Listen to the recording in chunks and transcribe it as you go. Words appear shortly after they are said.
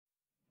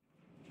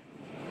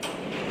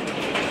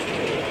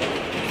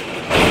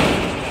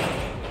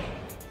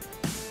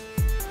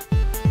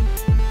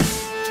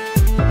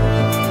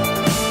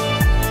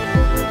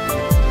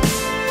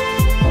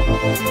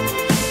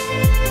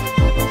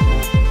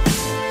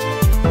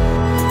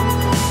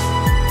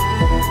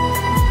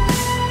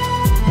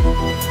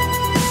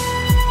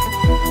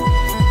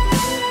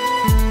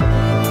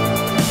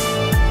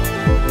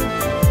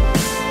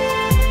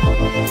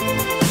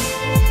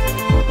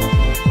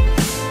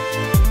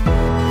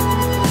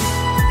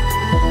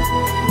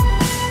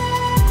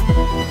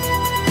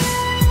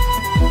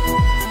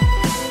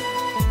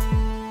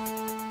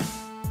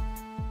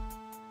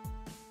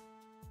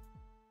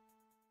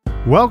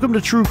Welcome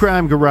to True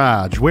Crime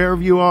Garage.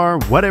 Wherever you are,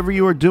 whatever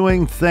you are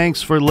doing,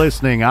 thanks for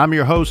listening. I'm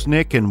your host,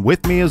 Nick, and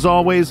with me as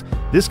always,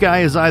 this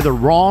guy is either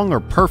wrong or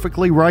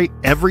perfectly right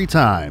every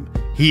time.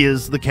 He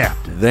is the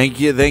captain.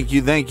 Thank you.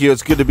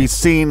 It's good to be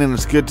seen, and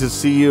it's good to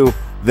see you.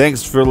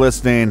 Thanks for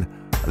listening.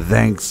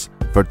 Thanks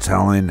for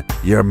telling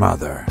your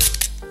mother.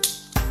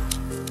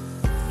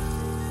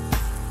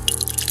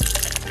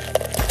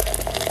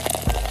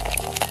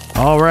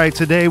 All right,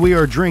 today we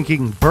are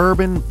drinking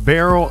bourbon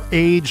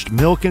barrel-aged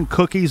milk and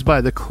cookies by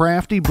the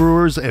crafty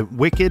brewers at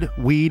Wicked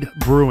Weed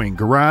Brewing.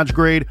 Garage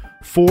grade,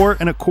 4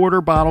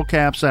 1/4 bottle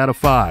caps out of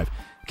 5.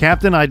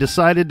 Captain, I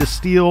decided to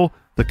steal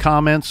the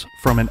comments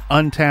from an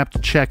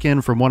Untapped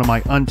check-in from one of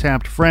my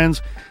Untapped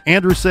friends.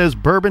 Andrew says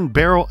bourbon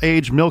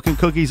barrel-aged milk and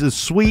cookies is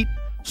sweet,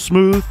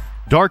 smooth,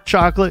 dark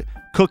chocolate,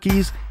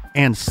 cookies,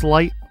 and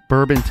slight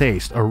bourbon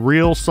taste. A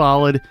real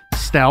solid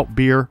stout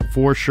beer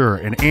for sure.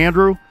 And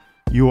Andrew,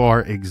 you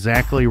are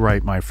exactly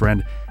right, my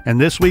friend.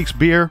 And this week's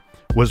beer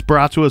was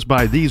brought to us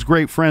by these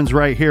great friends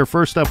right here.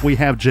 First up, we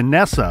have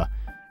Janessa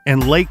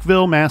in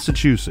Lakeville,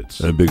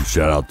 Massachusetts. A big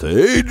shout out to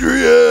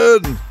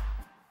Adrian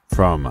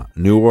from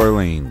New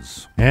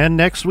Orleans. And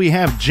next we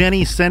have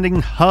Jenny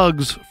sending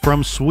hugs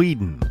from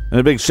Sweden.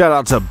 And a big shout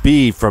out to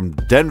B from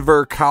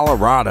Denver,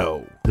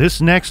 Colorado.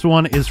 This next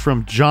one is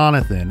from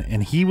Jonathan,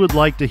 and he would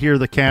like to hear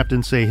the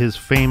captain say his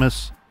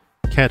famous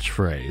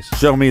catchphrase.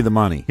 Show me the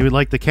money. He would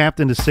like the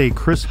captain to say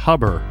Chris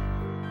Huber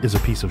is a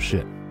piece of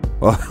shit.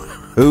 Well,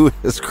 who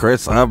is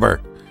Chris Huber?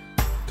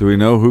 Do we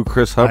know who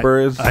Chris Huber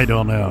is? I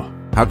don't know.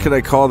 How can I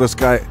call this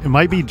guy? It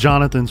might be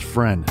Jonathan's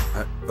friend.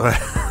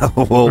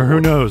 Well, or who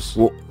knows?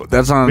 Well,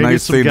 that's not a Maybe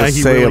nice thing to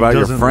say really about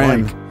your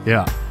friend. Like.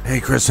 Yeah. Hey,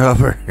 Chris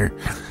Huber,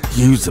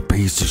 you's a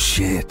piece of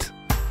shit.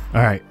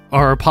 All right.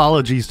 Our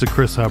apologies to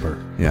Chris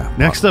Huber. Yeah.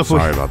 Next up,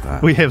 sorry about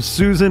that. We have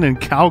Susan in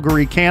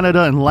Calgary,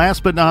 Canada. And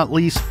last but not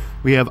least,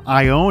 we have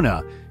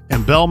Iona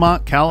in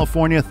Belmont,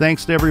 California.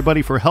 Thanks to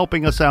everybody for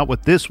helping us out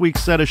with this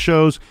week's set of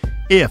shows.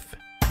 If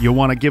you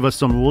want to give us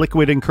some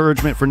liquid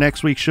encouragement for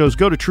next week's shows,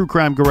 go to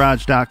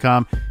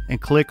truecrimegarage.com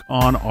and click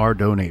on our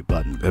donate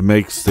button. It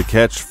makes the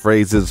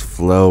catchphrases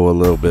flow a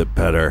little bit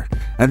better.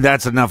 And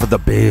that's enough of the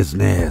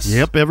business.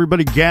 Yep,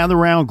 everybody gather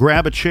around,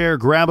 grab a chair,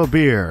 grab a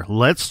beer.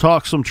 Let's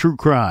talk some true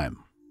crime.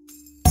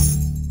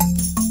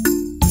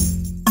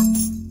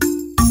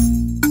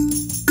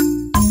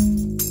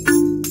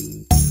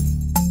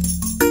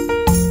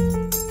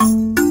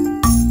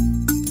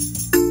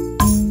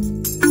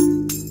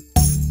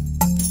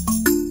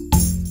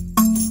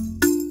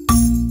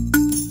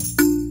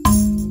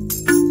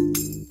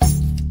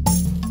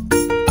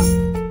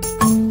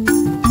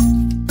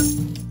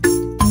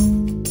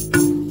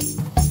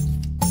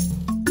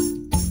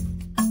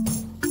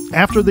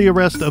 After the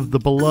arrest of the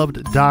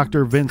beloved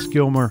Dr. Vince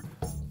Gilmer,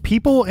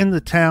 people in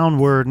the town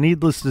were,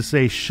 needless to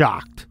say,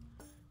 shocked.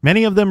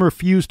 Many of them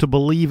refused to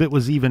believe it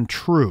was even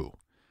true.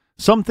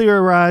 Some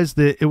theorized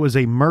that it was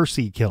a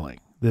mercy killing,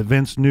 that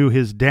Vince knew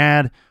his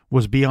dad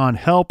was beyond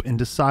help and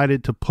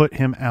decided to put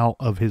him out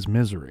of his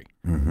misery.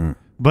 Mm-hmm.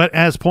 But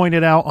as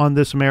pointed out on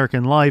This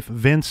American Life,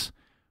 Vince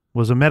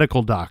was a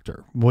medical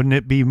doctor. Wouldn't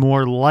it be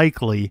more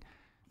likely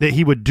that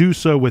he would do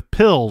so with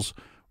pills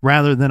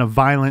rather than a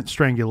violent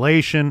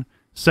strangulation,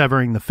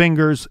 severing the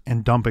fingers,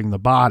 and dumping the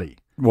body?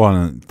 Well,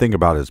 and think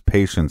about his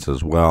patients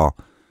as well.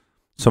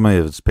 So many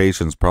of his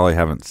patients probably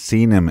haven't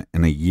seen him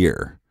in a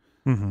year.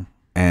 Mm-hmm.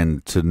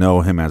 And to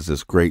know him as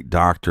this great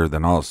doctor,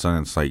 then all of a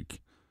sudden it's like,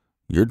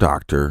 your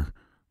doctor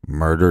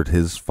murdered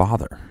his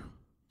father.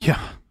 Yeah.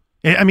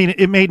 I mean,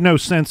 it made no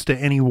sense to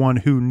anyone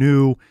who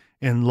knew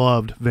and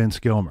loved Vince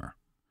Gilmer.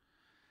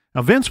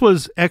 Now, Vince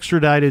was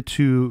extradited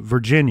to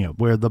Virginia,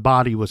 where the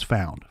body was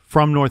found,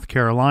 from North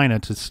Carolina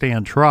to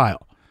stand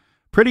trial.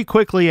 Pretty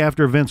quickly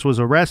after Vince was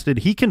arrested,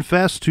 he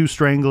confessed to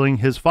strangling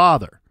his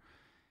father.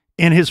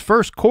 In his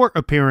first court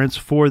appearance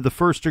for the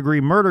first-degree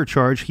murder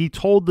charge, he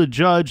told the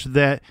judge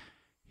that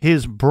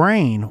his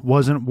brain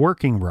wasn't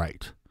working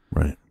right.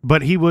 Right.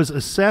 But he was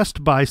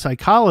assessed by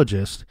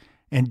psychologists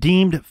and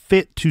deemed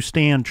fit to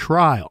stand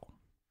trial.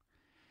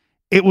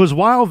 It was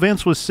while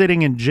Vince was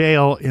sitting in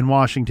jail in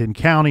Washington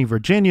County,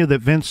 Virginia,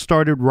 that Vince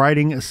started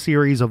writing a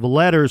series of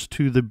letters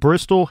to the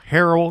Bristol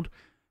Herald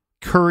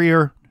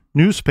Courier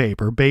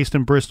newspaper based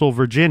in Bristol,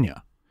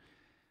 Virginia.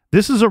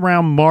 This is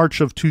around March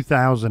of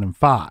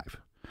 2005.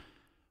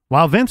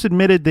 While Vince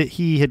admitted that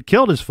he had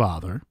killed his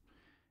father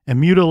and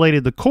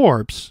mutilated the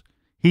corpse,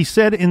 he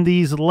said in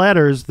these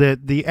letters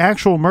that the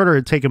actual murder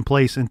had taken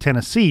place in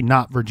Tennessee,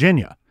 not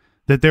Virginia,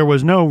 that there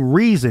was no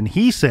reason,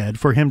 he said,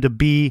 for him to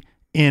be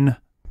in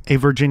a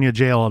Virginia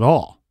jail at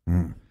all.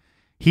 Mm.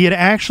 He had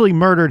actually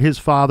murdered his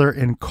father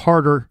in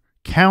Carter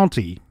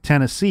County,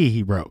 Tennessee,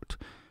 he wrote.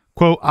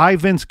 Quote, I,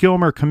 Vince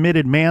Gilmer,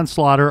 committed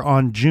manslaughter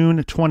on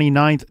June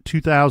 29th,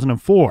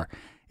 2004.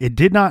 It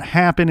did not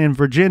happen in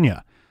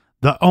Virginia.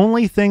 The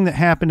only thing that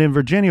happened in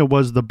Virginia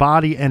was the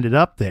body ended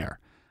up there.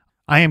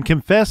 I am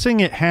confessing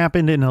it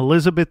happened in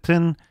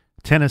Elizabethton,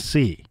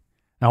 Tennessee.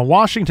 Now,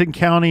 Washington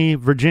County,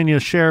 Virginia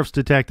sheriff's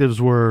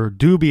detectives were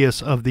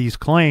dubious of these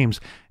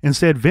claims and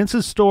said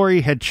Vince's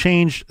story had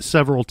changed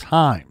several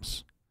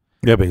times.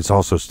 Yeah, but he's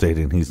also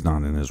stating he's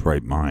not in his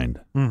right mind.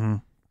 Mm-hmm.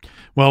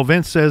 Well,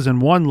 Vince says in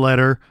one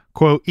letter,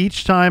 quote,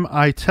 "Each time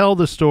I tell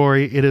the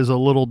story, it is a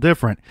little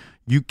different.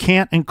 You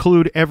can't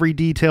include every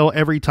detail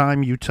every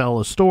time you tell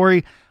a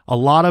story. A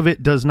lot of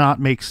it does not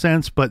make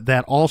sense, but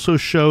that also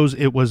shows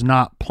it was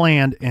not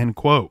planned," end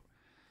quote.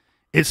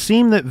 It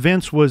seemed that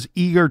Vince was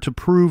eager to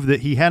prove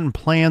that he hadn't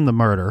planned the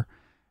murder,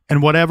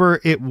 and whatever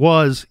it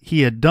was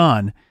he had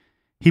done,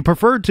 he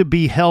preferred to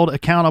be held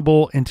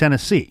accountable in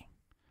Tennessee.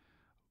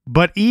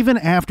 But even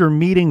after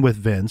meeting with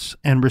Vince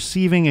and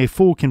receiving a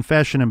full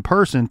confession in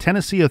person,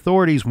 Tennessee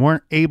authorities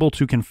weren't able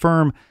to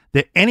confirm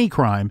that any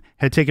crime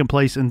had taken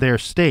place in their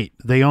state.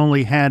 They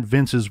only had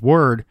Vince's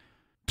word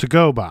to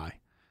go by.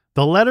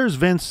 The letters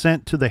Vince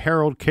sent to the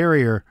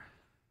Herald-Courier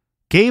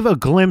gave a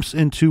glimpse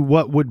into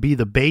what would be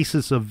the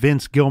basis of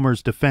Vince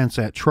Gilmer's defense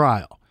at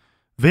trial.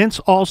 Vince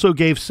also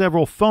gave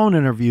several phone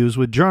interviews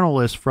with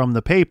journalists from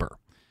the paper,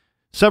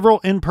 several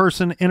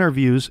in-person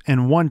interviews,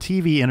 and one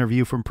TV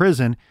interview from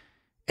prison,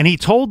 and he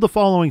told the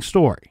following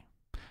story,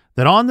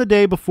 that on the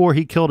day before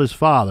he killed his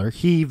father,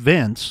 he,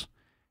 Vince,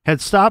 had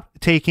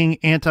stopped taking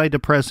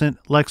antidepressant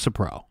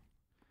Lexapro.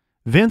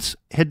 Vince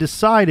had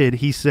decided,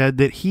 he said,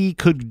 that he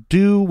could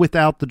do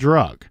without the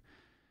drug.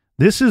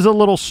 This is a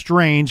little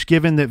strange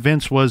given that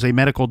Vince was a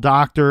medical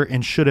doctor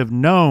and should have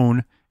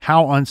known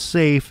how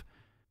unsafe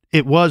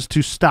it was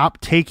to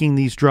stop taking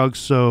these drugs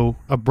so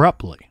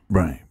abruptly.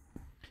 Right.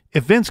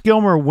 If Vince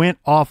Gilmer went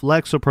off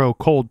Lexapro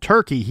cold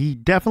turkey, he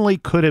definitely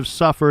could have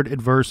suffered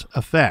adverse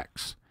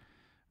effects.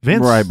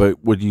 Vince, right,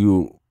 but would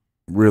you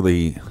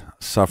really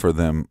suffer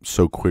them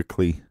so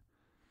quickly?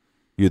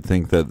 You'd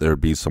think that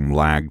there'd be some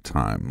lag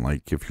time,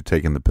 like if you're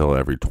taking the pill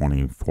every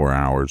 24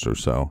 hours or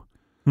so.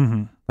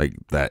 Mm-hmm. Like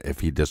that,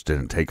 if he just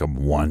didn't take them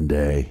one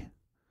day,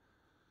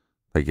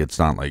 like it's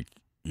not like,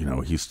 you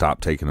know, he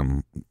stopped taking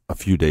them a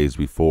few days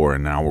before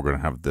and now we're going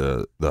to have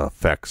the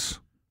effects.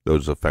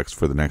 Those effects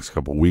for the next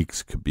couple of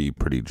weeks could be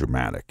pretty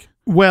dramatic.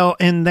 Well,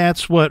 and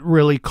that's what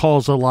really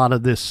calls a lot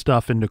of this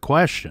stuff into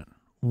question.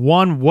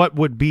 One, what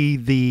would be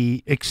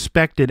the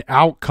expected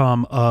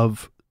outcome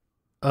of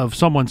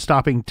someone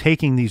stopping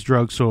taking these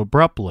drugs so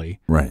abruptly?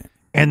 Right.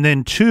 And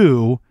then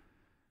two,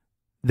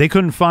 they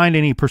couldn't find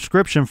any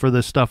prescription for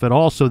this stuff at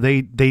all, so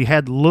they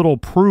had little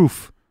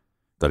proof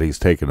that he's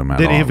taking them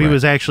at all. That if he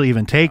was actually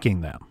even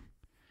taking them.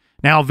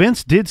 Now,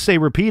 Vince did say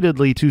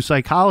repeatedly to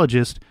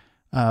psychologists,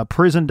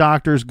 prison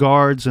doctors,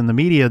 guards, and the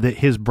media that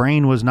his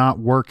brain was not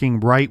working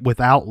right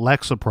without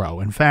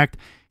Lexapro. In fact,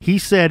 he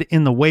said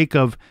in the wake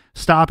of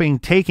stopping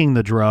taking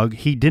the drug,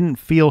 he didn't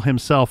feel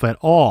himself at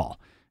all.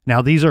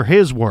 Now, these are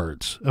his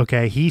words,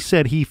 okay? He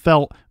said he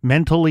felt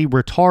mentally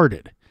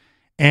retarded.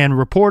 And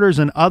reporters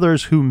and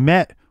others who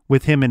met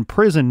with him in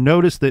prison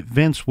noticed that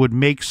Vince would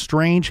make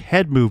strange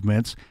head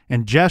movements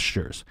and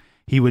gestures.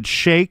 He would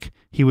shake,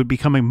 he would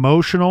become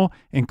emotional,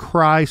 and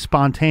cry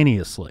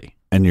spontaneously.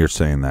 And you're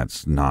saying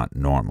that's not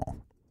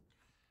normal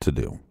to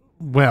do?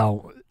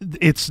 Well,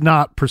 it's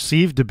not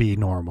perceived to be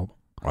normal.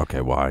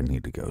 Okay, well, I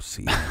need to go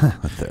see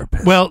a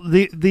therapist. Well,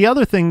 the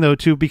other thing, though,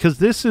 too, because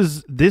this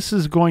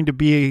is going to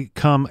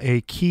become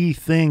a key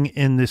thing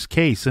in this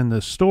case, in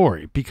this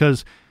story,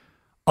 because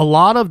a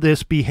lot of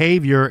this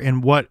behavior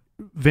and what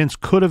Vince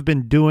could have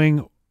been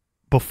doing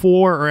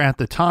before or at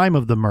the time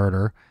of the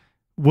murder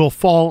will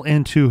fall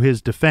into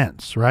his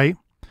defense, right?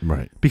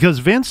 Right. Because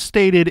Vince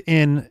stated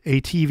in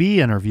a TV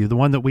interview, the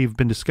one that we've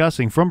been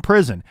discussing from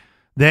prison,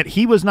 that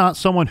he was not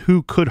someone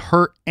who could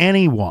hurt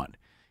anyone.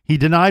 He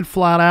denied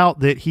flat out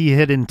that he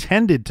had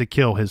intended to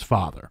kill his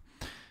father.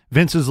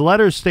 Vince's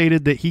letters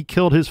stated that he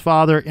killed his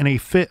father in a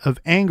fit of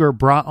anger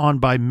brought on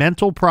by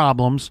mental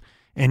problems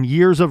and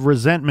years of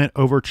resentment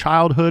over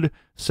childhood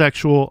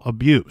sexual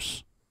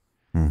abuse.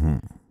 Mm-hmm.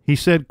 He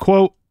said,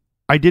 quote,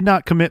 "I did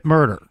not commit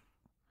murder.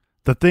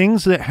 The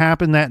things that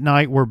happened that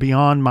night were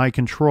beyond my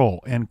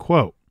control," end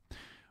quote.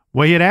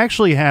 What had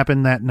actually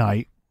happened that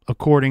night,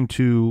 according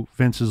to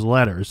Vince's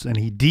letters, and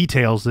he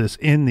details this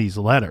in these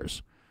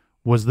letters,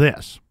 was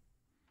this.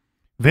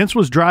 Vince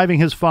was driving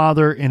his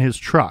father in his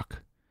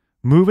truck,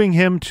 moving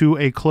him to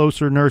a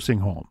closer nursing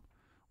home,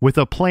 with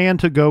a plan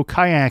to go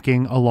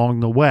kayaking along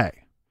the way.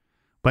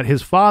 But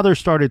his father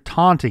started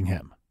taunting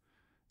him.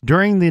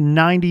 During the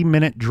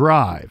 90-minute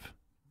drive,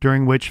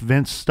 during which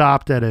Vince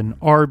stopped at an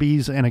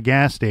Arby's and a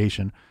gas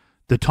station,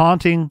 the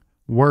taunting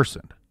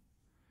worsened.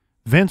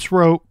 Vince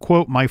wrote,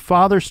 quote, "My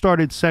father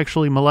started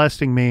sexually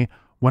molesting me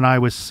when I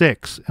was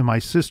 6 and my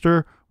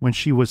sister when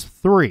she was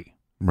 3.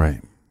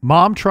 Right.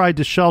 Mom tried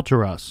to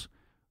shelter us,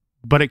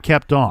 but it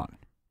kept on.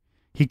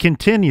 He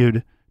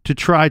continued to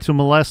try to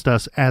molest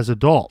us as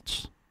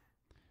adults."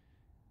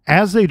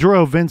 As they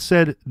drove, Vince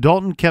said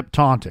Dalton kept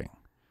taunting.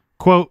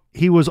 Quote,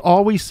 "He was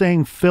always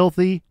saying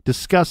filthy,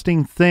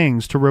 disgusting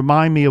things to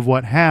remind me of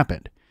what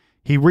happened.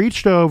 He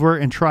reached over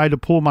and tried to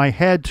pull my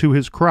head to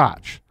his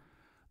crotch.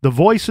 The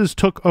voices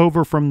took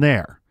over from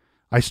there.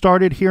 I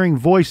started hearing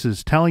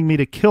voices telling me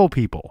to kill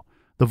people.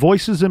 The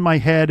voices in my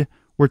head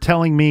were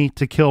telling me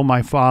to kill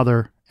my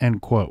father,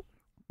 end quote.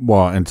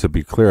 Well, and to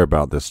be clear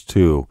about this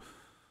too,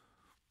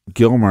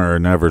 Gilmer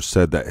never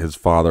said that his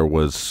father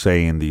was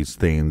saying these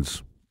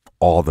things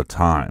all the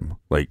time.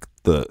 Like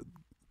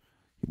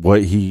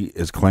what he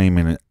is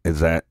claiming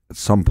is that at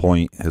some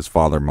point his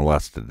father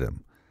molested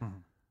him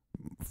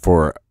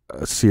for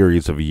a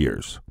series of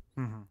years.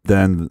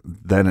 Then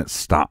it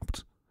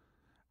stopped.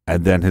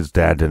 And then his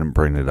dad didn't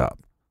bring it up.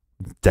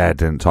 Dad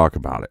didn't talk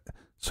about it.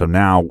 So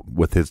now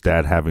with his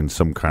dad having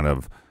some kind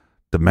of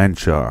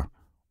dementia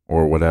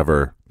or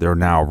whatever, they're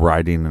now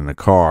riding in a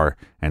car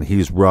and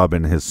he's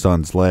rubbing his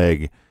son's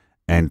leg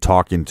and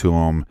talking to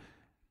him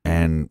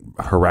and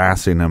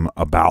harassing him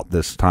about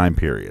this time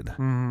period.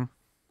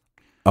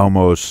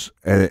 Almost,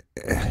 and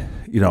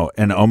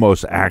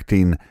almost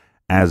acting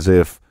as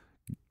if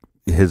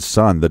his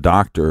son, the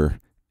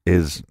doctor,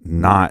 is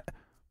not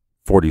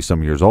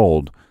 40-some years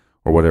old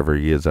or whatever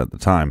he is at the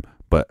time,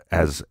 but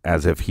as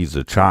if he's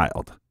a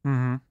child.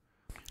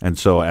 And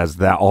so as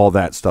all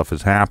that stuff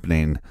is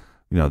happening,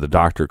 the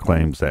doctor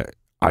claims that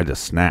I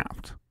just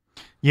snapped.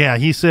 Yeah,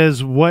 he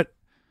says what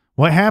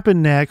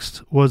happened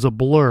next was a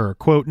blur.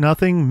 Quote,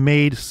 nothing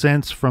made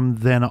sense from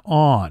then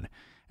on.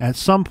 At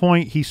some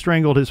point, he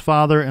strangled his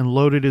father and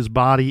loaded his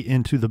body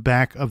into the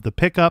back of the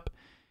pickup.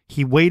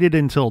 He waited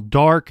until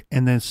dark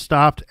and then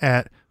stopped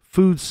at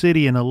Food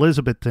City in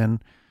Elizabethton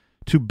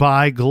to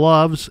buy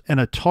gloves and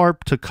a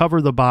tarp to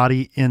cover the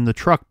body in the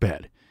truck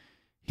bed.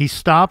 He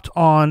stopped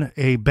on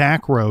a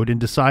back road and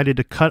decided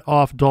to cut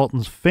off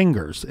Dalton's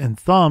fingers and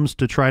thumbs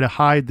to try to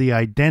hide the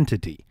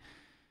identity.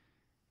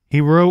 He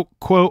wrote,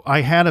 quote,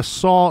 I had a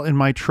saw in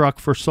my truck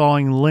for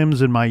sawing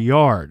limbs in my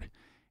yard.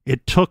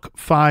 It took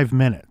 5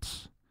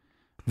 minutes.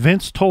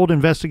 Vince told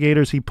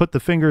investigators he put the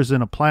fingers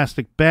in a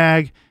plastic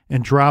bag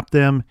and dropped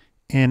them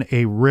in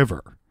a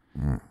river.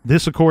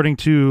 This according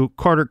to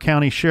Carter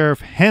County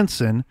Sheriff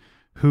Henson,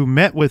 who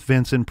met with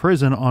Vince in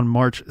prison on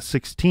March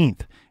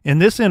 16th. In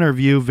this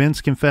interview,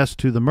 Vince confessed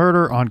to the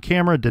murder on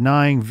camera,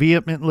 denying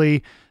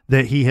vehemently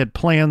that he had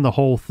planned the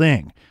whole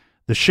thing.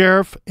 The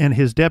sheriff and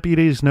his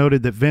deputies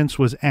noted that Vince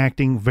was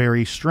acting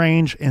very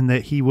strange and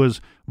that he was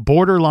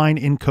borderline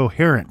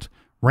incoherent,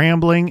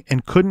 rambling,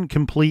 and couldn't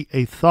complete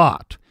a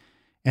thought.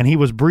 And he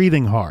was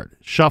breathing hard,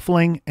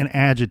 shuffling, and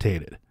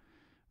agitated.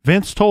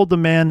 Vince told the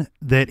men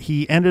that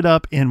he ended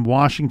up in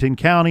Washington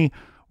County,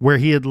 where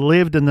he had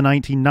lived in the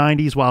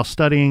 1990s while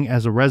studying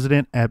as a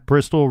resident at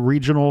Bristol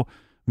Regional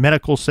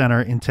Medical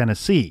Center in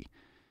Tennessee,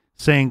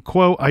 saying,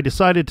 quote, I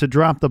decided to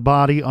drop the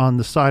body on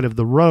the side of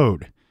the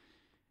road.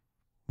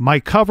 My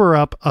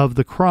cover-up of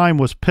the crime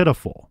was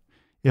pitiful.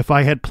 If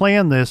I had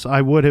planned this,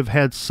 I would have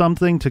had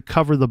something to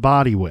cover the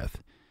body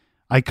with.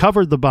 I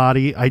covered the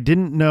body. I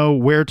didn't know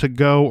where to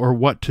go or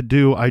what to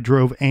do. I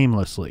drove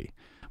aimlessly.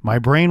 My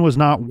brain was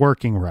not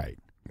working right.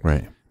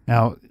 Right.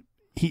 Now,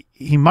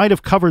 he might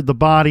have covered the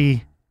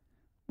body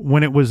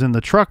when it was in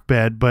the truck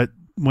bed, but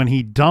when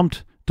he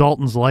dumped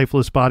Dalton's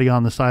lifeless body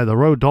on the side of the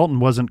road, Dalton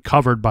wasn't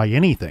covered by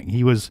anything.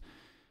 He was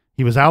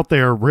out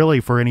there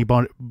really for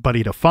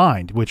anybody to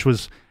find, which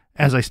was,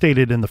 as I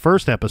stated in the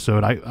first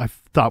episode, I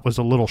thought was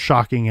a little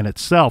shocking in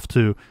itself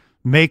to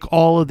make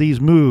all of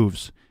these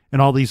moves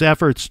and all these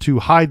efforts to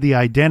hide the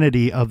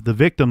identity of the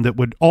victim that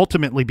would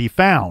ultimately be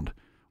found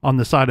on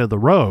the side of the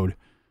road,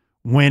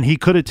 when he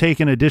could have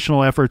taken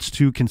additional efforts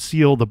to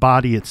conceal the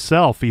body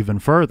itself even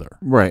further.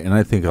 Right, and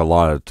I think a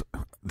lot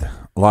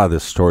of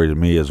this story to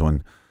me is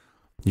when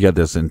you got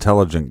this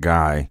intelligent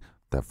guy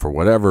that for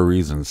whatever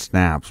reason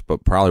snaps,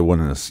 but probably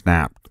wouldn't have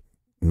snapped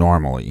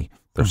normally.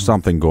 There's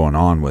something going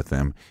on with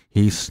him.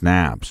 He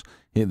snaps.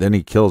 Then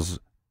he kills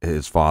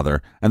his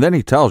father, and then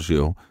he tells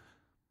you,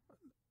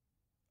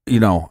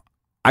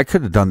 I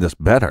could have done this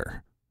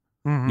better.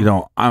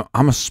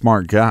 I'm a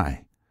smart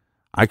guy.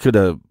 I could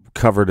have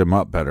covered him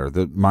up better.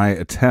 My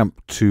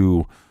attempt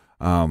to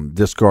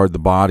discard the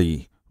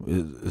body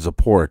is a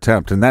poor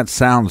attempt, and that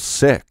sounds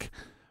sick,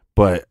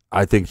 but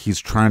I think he's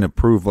trying to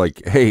prove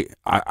like, hey,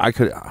 I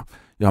could,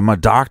 I'm a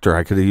doctor.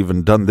 I could have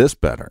even done this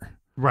better.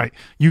 Right.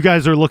 You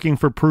guys are looking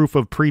for proof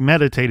of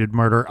premeditated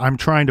murder. I'm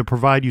trying to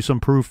provide you some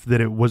proof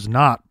that it was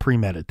not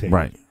premeditated.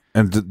 Right.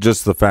 And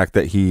just the fact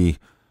that he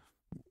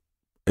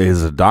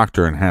is a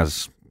doctor and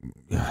has,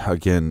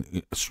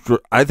 again,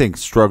 I think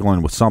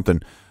struggling with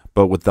something,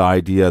 but with the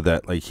idea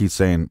that like he's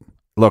saying,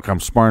 look, I'm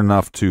smart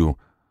enough to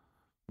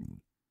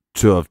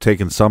have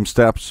taken some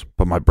steps,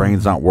 but my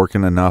brain's not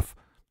working enough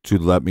to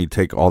let me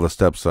take all the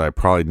steps that I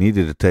probably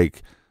needed to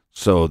take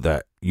so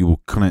that you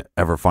couldn't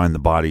ever find the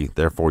body.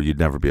 Therefore, you'd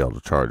never be able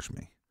to charge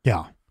me.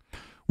 Yeah.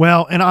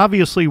 Well, and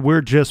obviously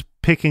we're just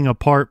picking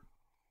apart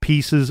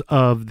pieces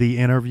of the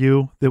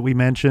interview that we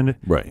mentioned,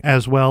 right,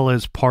 as well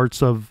as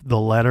parts of the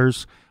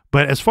letters.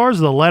 But as far as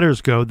the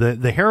letters go,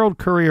 the Herald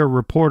Courier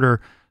reporter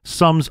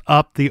sums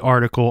up the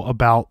article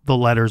about the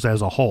letters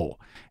as a whole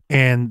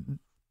and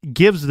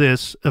gives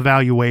this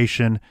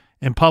evaluation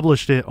and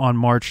published it on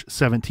March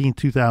 17,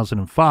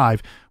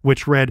 2005,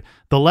 which read,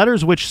 "The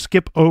letters which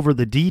skip over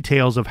the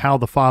details of how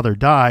the father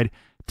died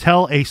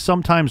tell a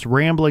sometimes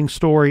rambling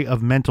story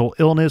of mental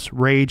illness,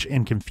 rage,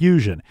 and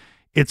confusion.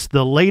 It's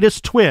the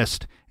latest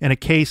twist in a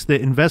case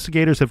that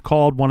investigators have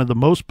called one of the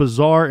most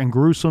bizarre and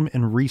gruesome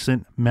in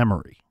recent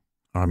memory.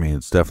 I mean,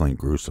 it's definitely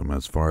gruesome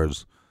as far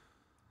as...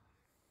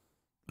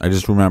 I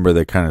just remember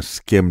they kind of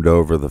skimmed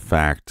over the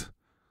fact,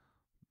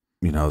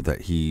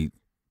 that he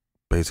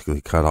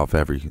basically cut off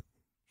every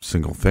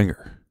single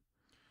finger.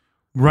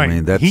 Right. I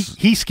mean, that's...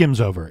 He skims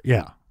over it,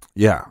 yeah.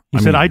 Yeah. He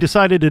said, I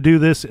decided to do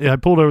this. I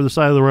pulled over the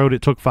side of the road.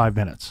 It took 5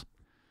 minutes.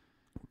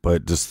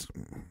 But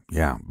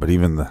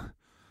even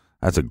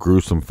that's a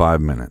gruesome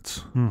 5 minutes.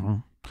 Mm-hmm.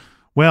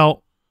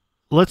 Well,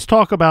 let's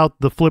talk about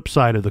the flip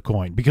side of the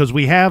coin, because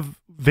we have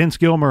Vince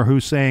Gilmer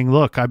who's saying,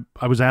 look,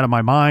 I was out of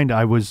my mind.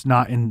 I was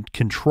not in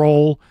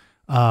control.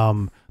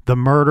 The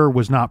murder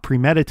was not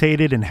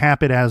premeditated and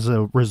happened as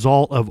a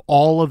result of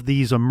all of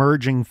these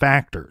emerging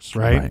factors,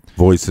 right?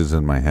 Voices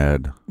in my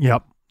head.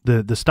 Yep.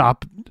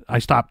 I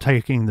stopped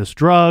taking this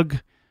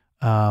drug,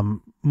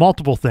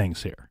 multiple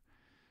things here.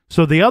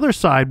 So the other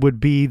side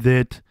would be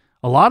that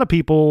a lot of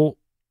people,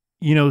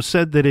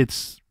 said that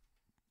it's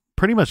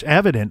pretty much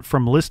evident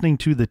from listening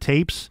to the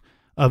tapes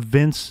of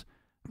Vince's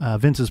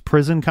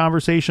prison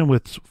conversation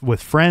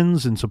with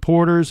friends and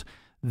supporters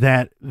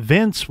that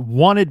Vince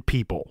wanted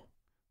people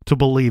to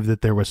believe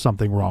that there was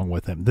something wrong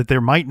with him, that there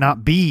might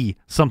not be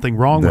something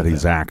wrong with him. That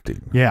he's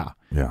acting. Yeah.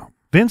 Yeah.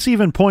 Vince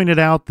even pointed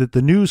out that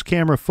the news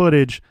camera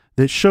footage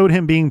that showed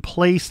him being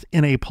placed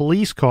in a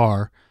police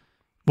car,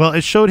 well,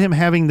 it showed him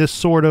having this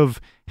sort of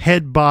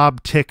head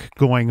bob tick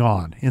going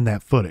on in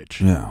that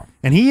footage. Yeah.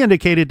 And he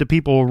indicated to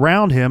people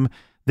around him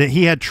that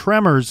he had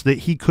tremors that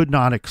he could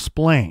not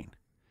explain.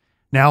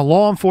 Now,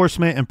 law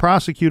enforcement and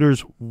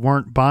prosecutors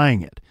weren't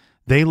buying it.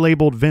 They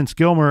labeled Vince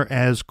Gilmer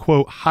as,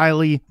 quote,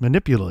 highly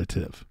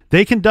manipulative.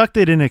 They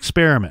conducted an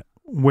experiment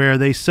where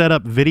they set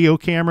up video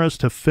cameras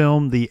to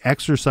film the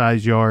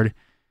exercise yard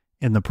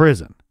in the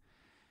prison.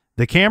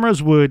 The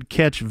cameras would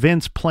catch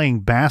Vince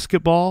playing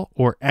basketball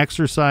or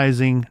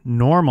exercising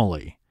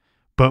normally.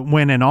 But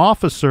when an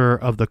officer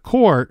of the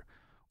court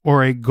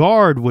or a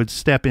guard would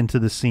step into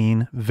the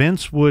scene,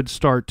 Vince would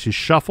start to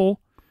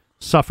shuffle,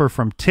 suffer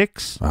from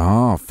tics.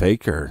 Oh,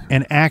 faker.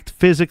 And act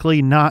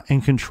physically not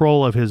in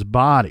control of his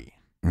body.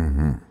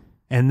 Mm-hmm.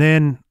 And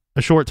then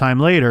a short time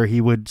later,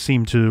 he would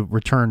seem to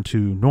return to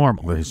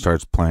normal. Well, he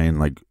starts playing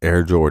like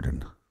Air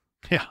Jordan.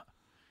 Yeah.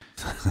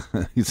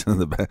 He's in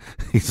the back.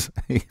 He's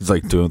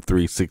like doing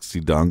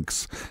 360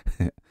 dunks.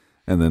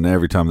 And then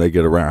every time they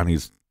get around,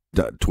 he's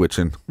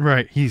twitching.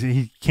 Right.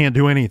 He can't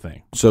do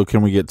anything. So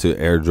can we get to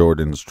Air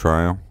Jordan's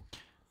trial?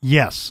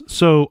 Yes.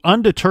 So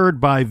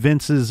undeterred by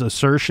Vince's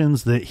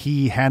assertions that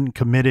he hadn't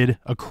committed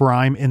a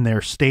crime in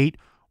their state,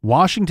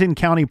 Washington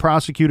County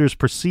prosecutors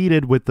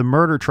proceeded with the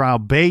murder trial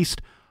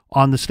based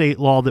on the state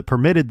law that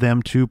permitted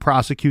them to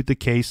prosecute the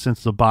case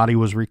since the body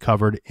was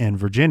recovered in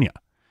Virginia.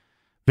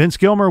 Vince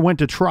Gilmer went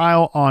to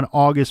trial on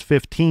August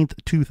 15th,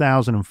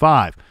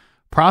 2005.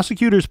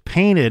 Prosecutors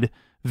painted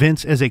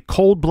Vince as a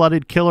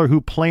cold-blooded killer who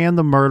planned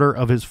the murder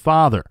of his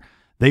father.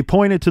 They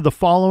pointed to the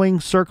following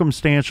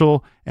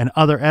circumstantial and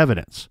other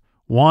evidence.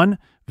 1,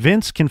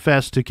 Vince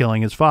confessed to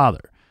killing his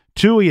father.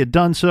 2, he had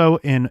done so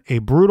in a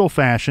brutal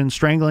fashion,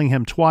 strangling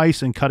him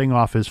twice and cutting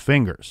off his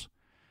fingers.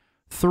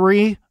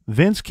 3,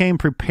 Vince came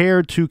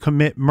prepared to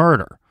commit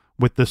murder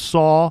with the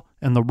saw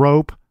and the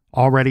rope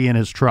already in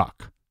his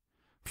truck.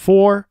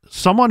 4,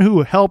 someone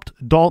who helped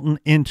Dalton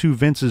into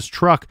Vince's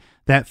truck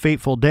that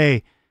fateful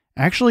day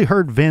actually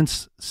heard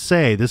Vince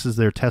say, this is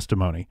their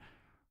testimony,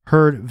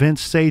 heard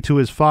Vince say to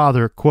his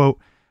father, quote,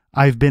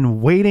 "I've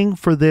been waiting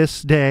for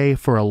this day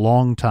for a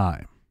long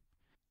time."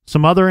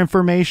 Some other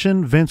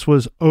information, Vince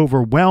was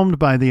overwhelmed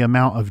by the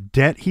amount of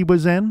debt he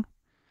was in.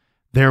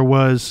 There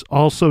was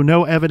also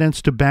no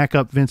evidence to back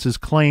up Vince's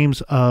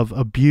claims of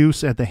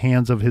abuse at the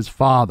hands of his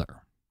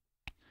father.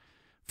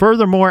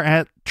 Furthermore,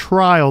 at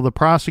trial, the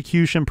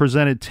prosecution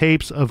presented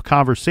tapes of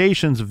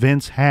conversations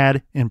Vince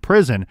had in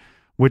prison,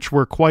 which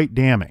were quite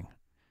damning.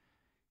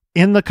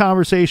 In the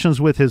conversations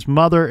with his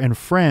mother and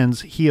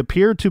friends, he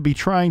appeared to be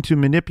trying to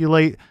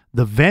manipulate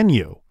the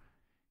venue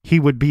he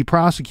would be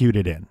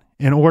prosecuted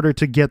in order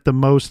to get the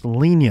most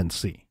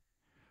leniency.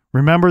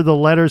 Remember the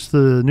letters to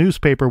the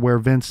newspaper where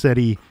Vince said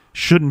he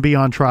shouldn't be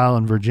on trial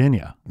in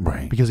Virginia,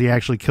 right? Because he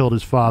actually killed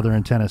his father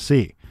in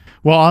Tennessee.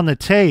 Well, on the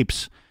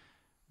tapes,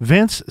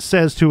 Vince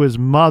says to his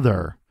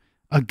mother,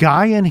 "A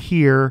guy in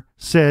here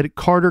said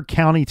Carter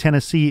County,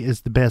 Tennessee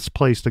is the best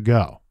place to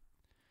go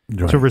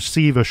to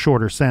receive a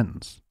shorter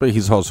sentence." But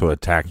he's also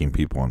attacking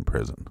people in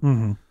prison.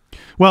 Mm-hmm.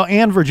 Well,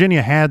 and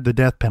Virginia had the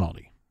death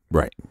penalty.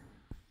 Right.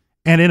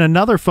 And in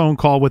another phone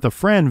call with a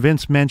friend,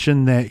 Vince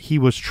mentioned that he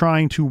was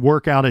trying to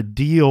work out a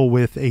deal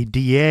with a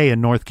DA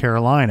in North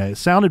Carolina. It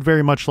sounded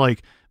very much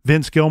like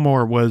Vince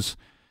Gilmer was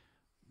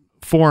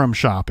forum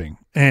shopping,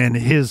 and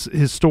his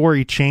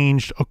story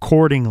changed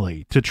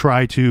accordingly to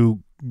try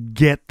to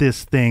get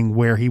this thing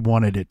where he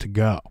wanted it to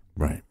go.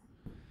 Right.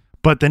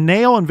 But the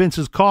nail in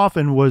Vince's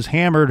coffin was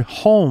hammered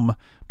home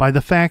by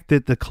the fact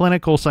that the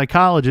clinical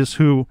psychologist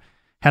who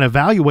had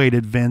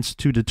evaluated Vince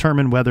to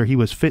determine whether he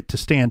was fit to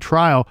stand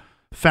trial,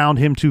 found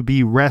him to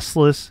be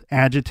restless,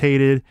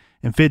 agitated,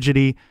 and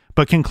fidgety,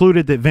 but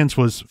concluded that Vince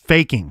was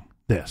faking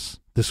this.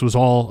 This was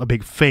all a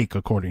big fake,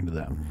 according to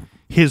them.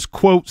 His,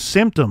 quote,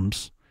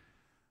 symptoms,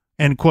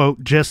 end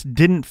quote, just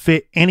didn't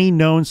fit any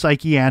known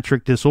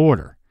psychiatric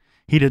disorder.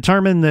 He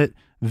determined that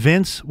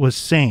Vince was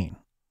sane.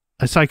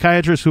 A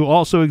psychiatrist who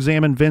also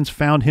examined Vince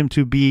found him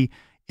to be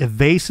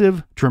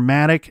evasive,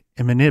 dramatic,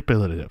 and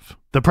manipulative.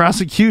 The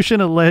prosecution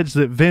alleged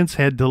that Vince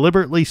had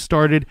deliberately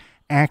started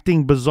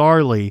acting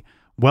bizarrely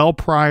well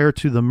prior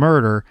to the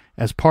murder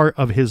as part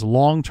of his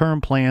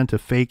long-term plan to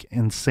fake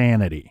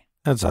insanity.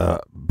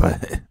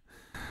 But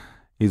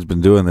he's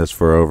been doing this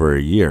for over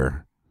a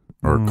year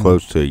or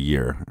close to a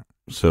year.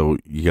 So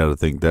you got to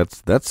think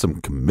that's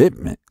some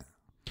commitment.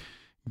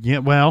 Yeah,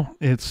 well,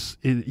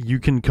 you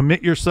can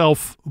commit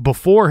yourself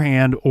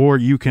beforehand, or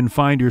you can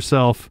find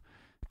yourself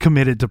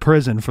committed to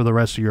prison for the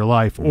rest of your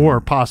life,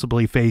 or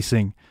possibly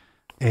facing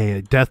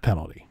a death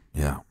penalty.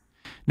 Yeah.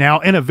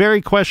 Now, in a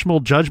very questionable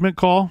judgment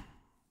call,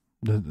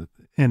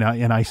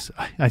 and I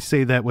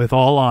say that with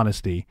all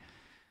honesty,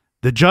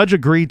 the judge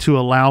agreed to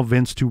allow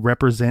Vince to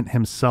represent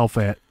himself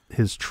at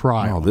his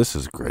trial. Oh, this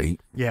is great.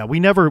 Yeah, we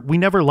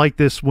never like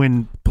this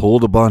when pull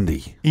the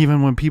Bundy,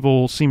 even when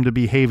people seem to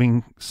be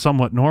behaving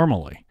somewhat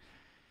normally.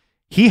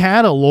 He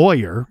had a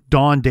lawyer,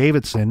 Don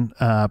Davidson,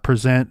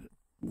 present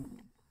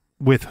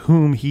with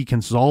whom he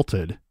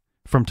consulted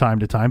from time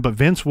to time, but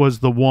Vince was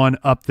the one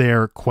up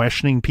there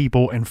questioning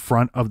people in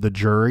front of the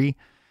jury,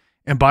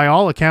 and by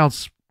all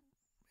accounts,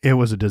 it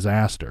was a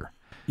disaster.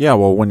 Yeah,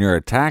 well, when you're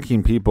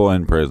attacking people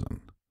in prison,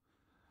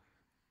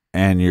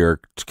 and you're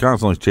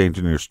constantly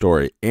changing your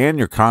story, and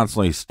you're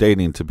constantly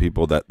stating to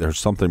people that there's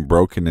something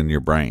broken in your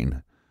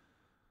brain,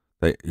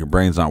 that your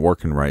brain's not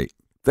working right,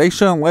 they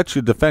shouldn't let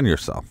you defend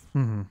yourself.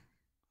 Mm-hmm.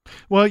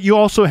 Well, you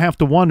also have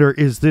to wonder,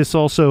 is this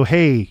also,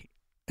 hey,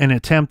 an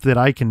attempt that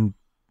I can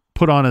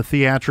put on a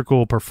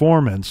theatrical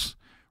performance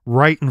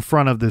right in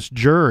front of this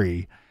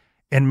jury,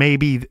 and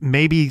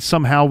maybe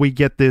somehow we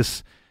get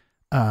this,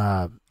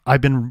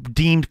 I've been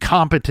deemed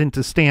competent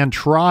to stand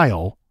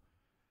trial.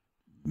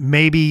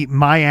 Maybe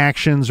my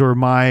actions or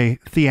my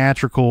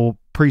theatrical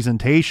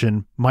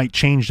presentation might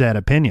change that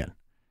opinion.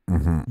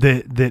 Mm-hmm.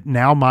 That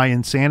now my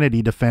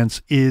insanity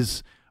defense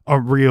is a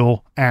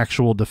real,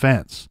 actual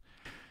defense.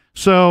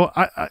 So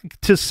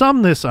to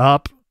sum this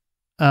up,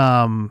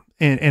 and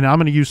I'm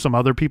going to use some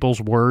other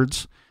people's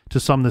words to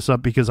sum this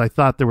up, because I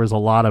thought there was a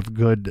lot of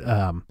good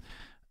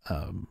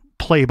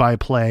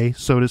play-by-play,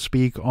 so to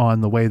speak, on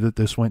the way that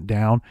this went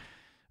down.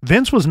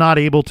 Vince was not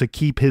able to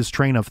keep his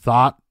train of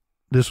thought.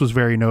 This was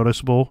very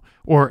noticeable,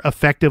 or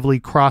effectively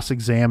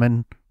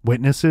cross-examine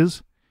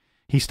witnesses.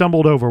 He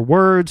stumbled over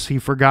words, he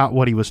forgot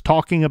what he was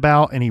talking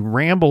about, and he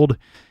rambled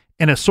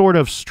in a sort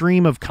of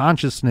stream of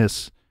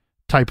consciousness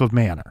type of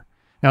manner.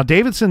 Now,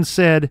 Davidson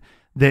said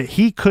that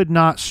he could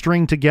not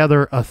string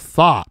together a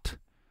thought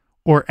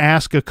or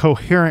ask a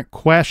coherent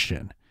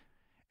question,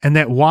 and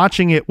that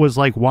watching it was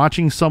like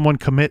watching someone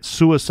commit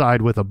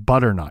suicide with a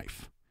butter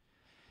knife.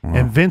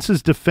 And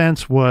Vince's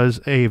defense was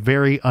a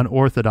very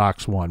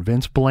unorthodox one.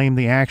 Vince blamed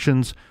the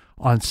actions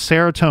on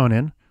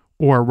serotonin,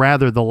 or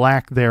rather the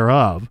lack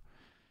thereof.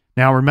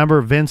 Now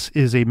remember, Vince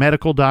is a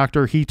medical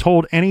doctor. He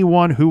told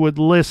anyone who would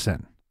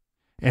listen,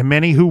 and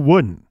many who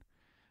wouldn't,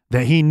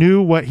 that he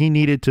knew what he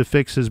needed to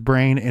fix his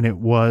brain, and it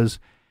was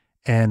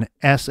an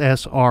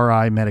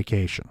SSRI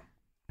medication.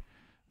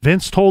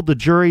 Vince told the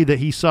jury that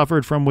he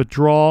suffered from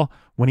withdrawal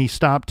when he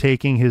stopped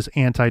taking his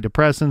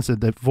antidepressants,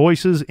 and that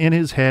voices in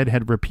his head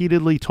had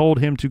repeatedly told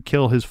him to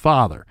kill his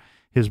father.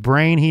 His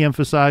brain, he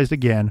emphasized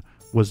again,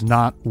 was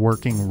not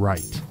working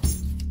right.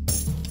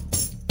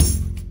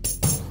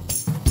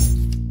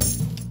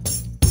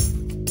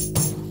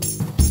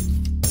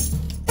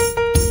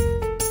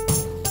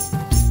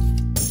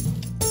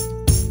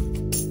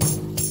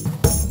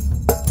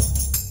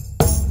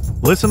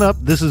 Listen up,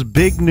 this is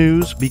big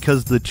news,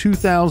 because the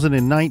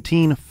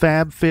 2019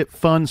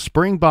 FabFitFun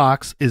Spring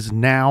Box is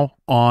now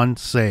on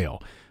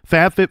sale.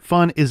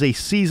 FabFitFun is a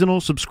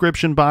seasonal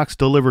subscription box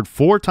delivered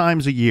 4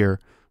 times a year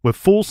with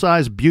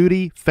full-size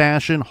beauty,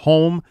 fashion,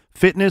 home,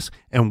 fitness,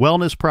 and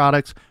wellness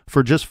products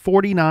for just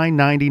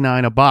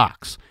 $49.99 a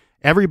box.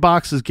 Every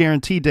box is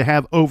guaranteed to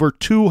have over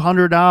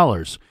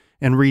 $200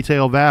 in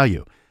retail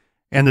value.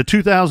 And the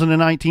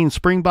 2019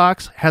 Spring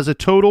Box has a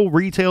total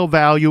retail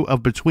value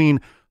of between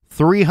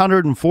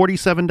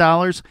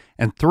 $347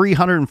 and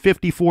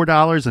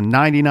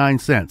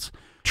 $354.99.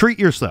 Treat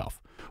yourself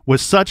with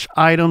such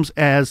items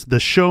as the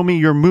Show Me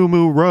Your Moo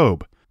Moo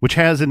robe, which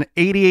has an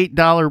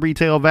 $88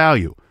 retail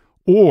value,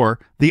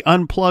 or the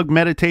Unplugged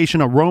Meditation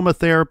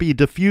Aromatherapy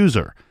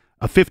Diffuser,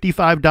 a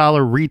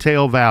 $55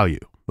 retail value.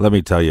 Let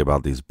me tell you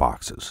about these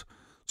boxes.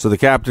 So the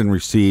captain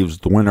receives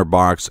the winter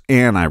box,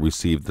 and I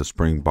received the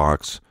spring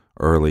box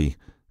early.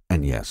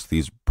 And yes,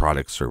 these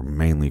products are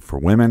mainly for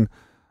women,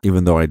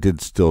 even though I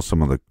did steal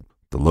some of the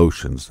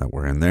lotions that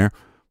were in there.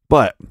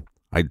 But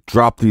I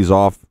dropped these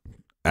off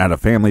at a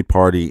family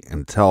party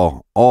and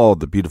tell all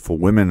the beautiful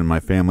women in my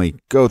family,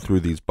 go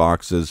through these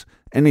boxes,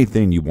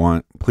 anything you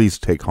want, please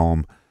take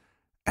home.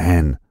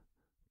 And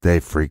they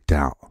freaked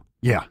out.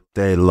 Yeah.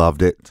 They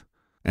loved it.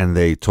 And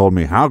they told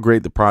me how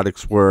great the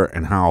products were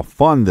and how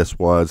fun this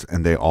was,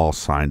 and they all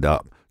signed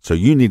up. So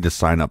you need to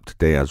sign up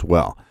today as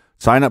well.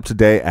 Sign up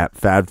today at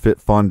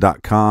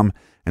fabfitfun.com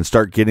and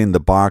start getting the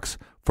box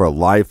for a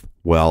life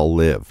well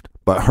lived.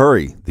 But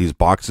hurry, these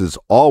boxes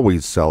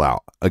always sell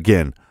out.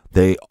 Again,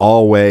 they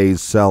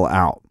always sell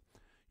out.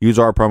 Use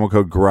our promo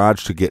code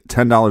GARAGE to get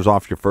 $10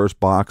 off your first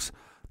box.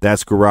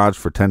 That's GARAGE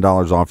for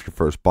 $10 off your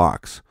first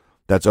box.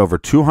 That's over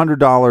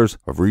 $200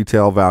 of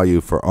retail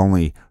value for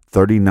only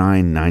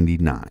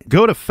 $39.99.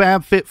 Go to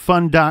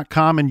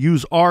fabfitfun.com and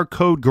use our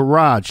code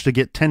GARAGE to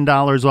get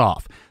 $10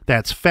 off.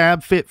 That's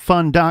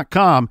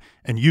fabfitfun.com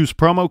and use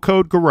promo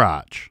code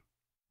GARAGE.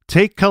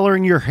 Take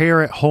coloring your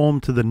hair at home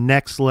to the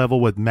next level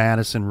with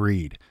Madison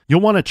Reed.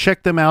 You'll want to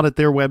check them out at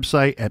their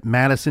website at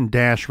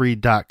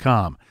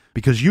madison-reed.com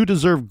because you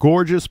deserve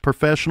gorgeous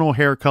professional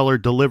hair color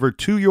delivered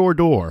to your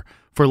door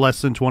for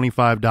less than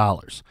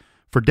 $25.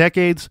 For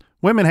decades,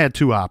 women had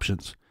two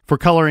options for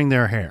coloring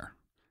their hair: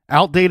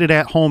 outdated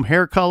at-home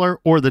hair color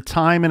or the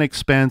time and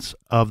expense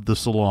of the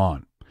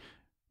salon.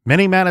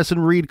 Many Madison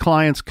Reed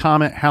clients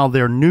comment how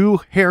their new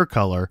hair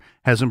color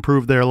has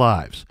improved their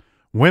lives.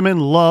 Women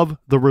love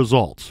the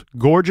results.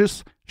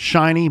 Gorgeous,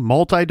 shiny,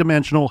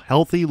 multidimensional,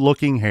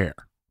 healthy-looking hair.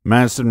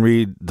 Madison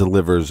Reed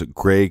delivers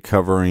gray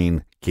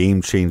covering,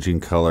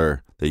 game-changing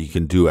color that you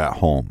can do at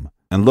home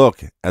and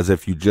look as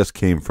if you just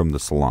came from the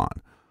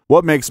salon.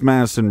 What makes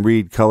Madison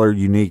Reed color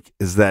unique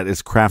is that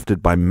it's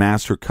crafted by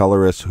master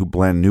colorists who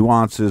blend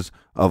nuances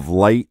of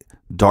light,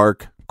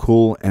 dark,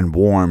 cool, and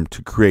warm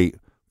to create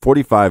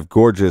 45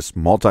 gorgeous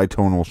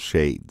multitonal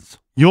shades.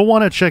 You'll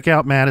want to check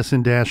out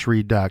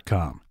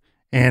madison-reed.com.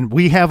 And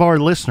we have our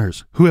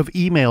listeners who have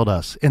emailed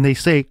us and they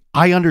say,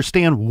 I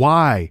understand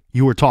why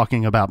you were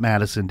talking about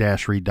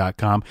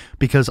madison-reed.com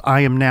because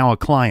I am now a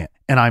client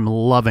and I'm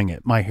loving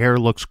it. My hair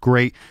looks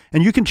great.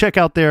 And you can check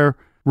out their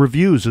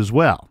reviews as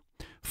well.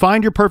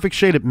 Find your perfect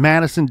shade at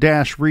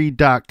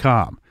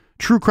madison-reed.com.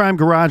 True Crime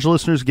Garage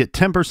listeners get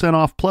 10%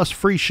 off plus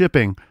free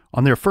shipping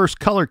on their first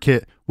color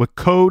kit with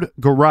code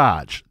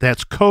GARAGE.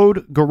 That's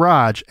code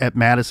GARAGE at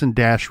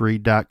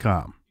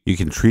madison-reed.com. You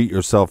can treat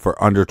yourself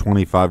for under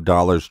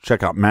 $25.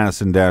 Check out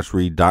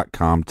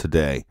madison-reed.com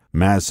today.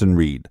 Madison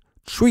Reed.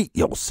 Treat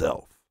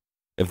yourself.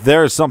 If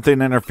there is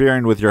something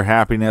interfering with your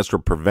happiness or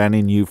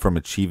preventing you from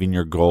achieving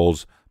your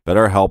goals,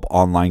 BetterHelp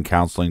Online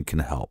Counseling can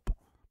help.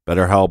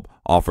 BetterHelp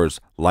offers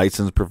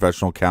licensed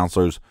professional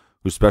counselors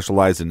who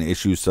specialize in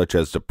issues such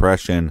as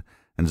depression,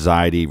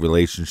 anxiety,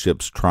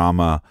 relationships,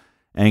 trauma,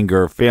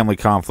 anger, family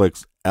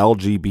conflicts,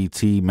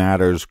 LGBT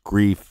matters,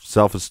 grief,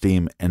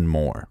 self-esteem, and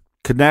more.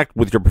 Connect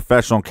with your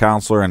professional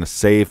counselor in a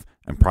safe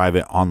and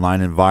private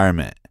online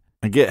environment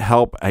and get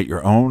help at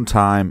your own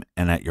time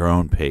and at your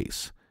own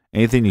pace.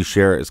 Anything you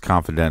share is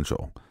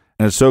confidential,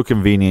 and it's so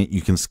convenient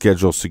you can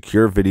schedule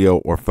secure video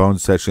or phone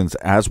sessions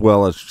as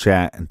well as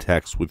chat and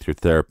text with your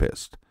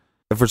therapist.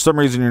 If for some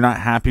reason you're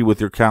not happy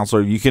with your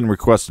counselor, you can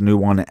request a new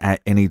one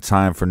at any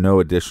time for no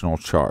additional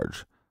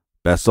charge.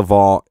 Best of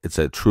all, it's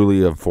a truly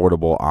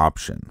affordable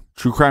option.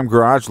 True Crime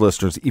Garage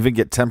listeners even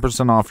get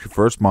 10% off your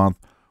first month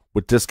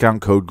with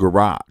discount code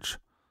GARAGE.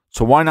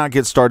 So why not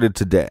get started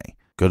today?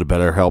 Go to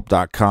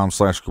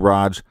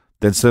betterhelp.com/garage,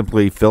 then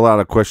simply fill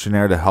out a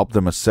questionnaire to help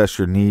them assess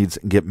your needs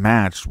and get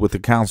matched with a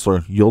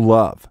counselor you'll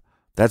love.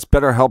 That's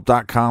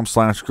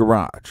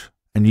betterhelp.com/garage.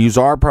 And use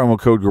our promo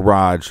code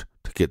GARAGE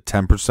to get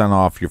 10%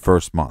 off your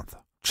first month.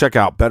 Check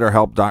out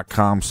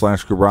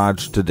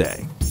betterhelp.com/garage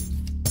today.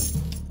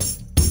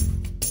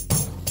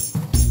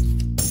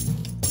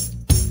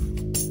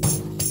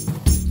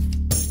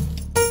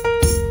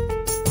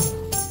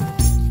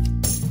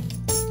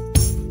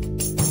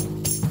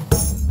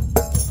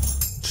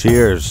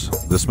 Cheers.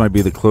 This might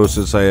be the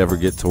closest I ever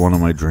get to one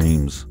of my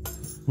dreams.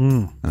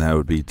 And that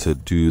would be to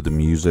do the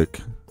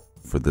music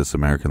for This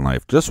American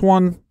Life. Just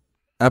one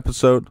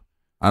episode.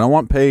 I don't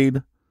want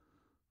paid.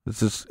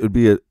 It'd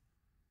be an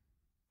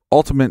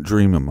ultimate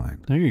dream of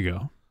mine. There you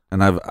go.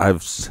 And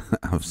I've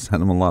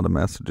sent him a lot of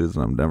messages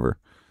and I've never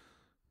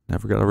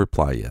got a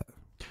reply yet.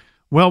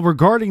 Well,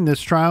 regarding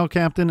this trial,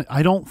 Captain,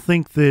 I don't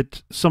think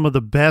that some of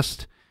the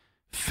best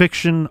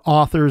fiction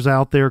authors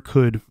out there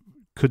could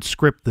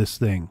script this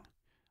thing.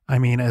 I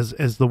mean,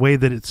 as the way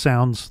that it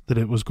sounds that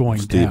it was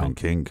going down. Stephen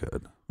King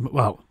could.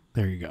 Well,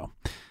 there you go.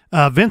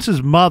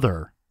 Vince's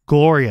mother,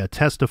 Gloria,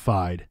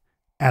 testified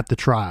at the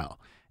trial,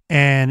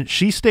 and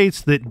she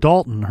states that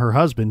Dalton, her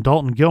husband,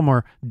 Dalton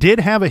Gilmer, did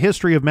have a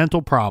history of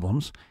mental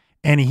problems,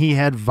 and he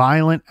had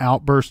violent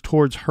outbursts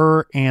towards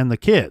her and the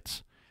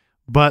kids.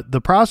 But the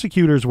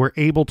prosecutors were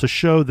able to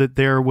show that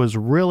there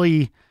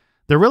really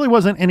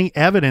wasn't any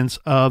evidence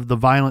of the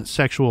violent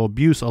sexual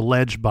abuse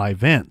alleged by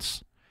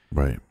Vince.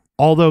 Right.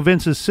 Although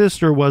Vince's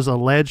sister was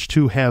alleged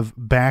to have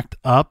backed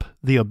up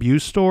the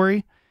abuse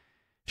story,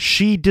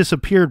 she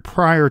disappeared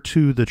prior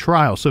to the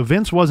trial. So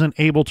Vince wasn't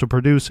able to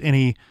produce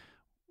any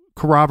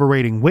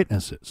corroborating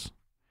witnesses.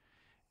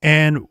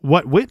 And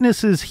what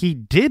witnesses he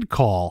did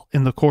call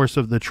in the course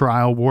of the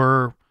trial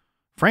were,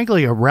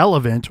 frankly,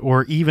 irrelevant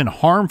or even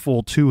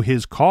harmful to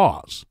his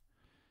cause.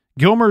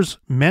 Gilmer's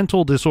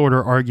mental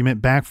disorder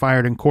argument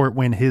backfired in court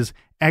when his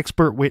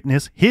expert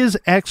witness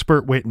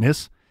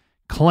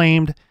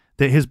claimed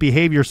that his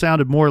behavior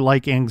sounded more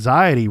like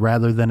anxiety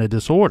rather than a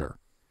disorder.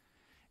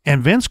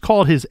 And Vince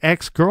called his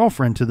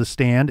ex-girlfriend to the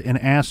stand and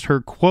asked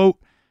her, quote,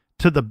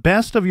 "To the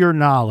best of your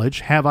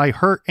knowledge, have I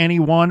hurt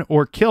anyone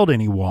or killed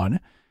anyone?"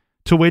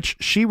 To which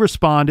she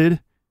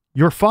responded,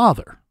 "Your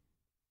father."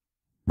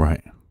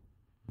 Right.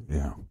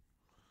 Yeah.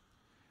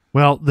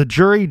 Well, the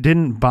jury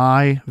didn't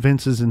buy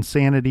Vince's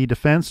insanity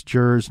defense.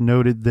 Jurors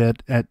noted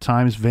that at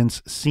times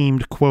Vince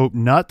seemed, quote,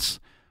 nuts,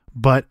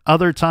 but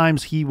other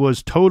times he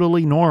was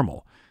totally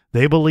normal.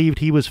 They believed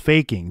he was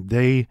faking.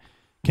 They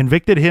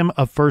convicted him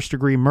of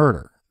first-degree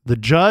murder. The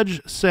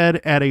judge said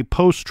at a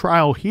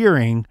post-trial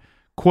hearing,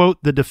 quote,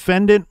 "The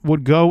defendant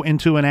would go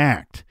into an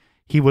act.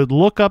 He would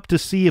look up to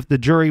see if the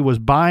jury was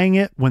buying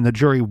it. When the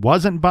jury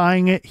wasn't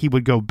buying it, he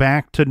would go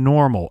back to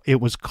normal.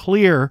 It was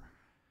clear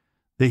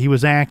that he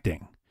was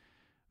acting."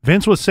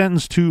 Vince was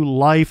sentenced to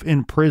life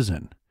in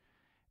prison.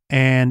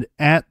 And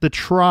at the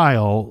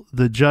trial,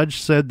 the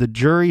judge said the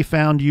jury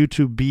found you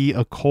to be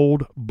a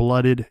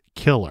cold-blooded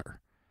killer.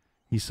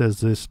 He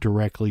says this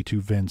directly to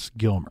Vince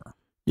Gilmer.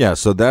 Yeah,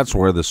 so that's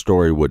where the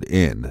story would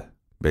end.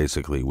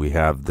 Basically, we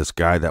have this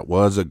guy that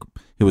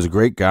he was a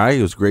great guy.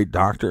 He was a great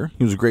doctor.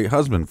 He was a great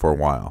husband for a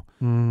while.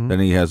 Mm-hmm. Then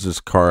he has this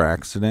car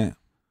accident.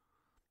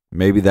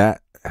 Maybe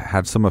that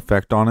had some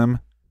effect on him.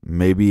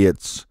 Maybe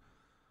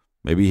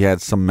he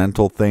had some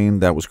mental thing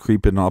that was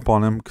creeping up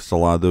on him, because a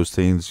lot of those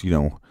things,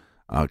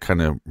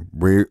 kind of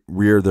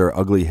rear their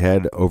ugly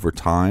head over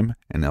time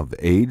and of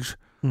age.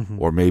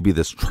 Mm-hmm. Or maybe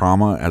this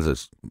trauma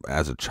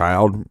as a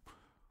child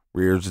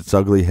rears its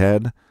ugly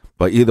head.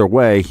 But either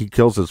way, he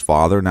kills his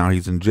father. Now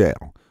he's in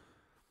jail.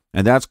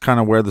 And that's kind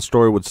of where the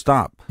story would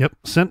stop. Yep,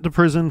 sent to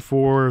prison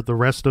for the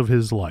rest of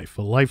his life,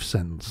 a life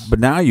sentence. But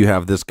now you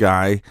have this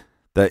guy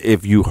that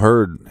if you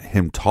heard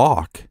him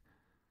talk,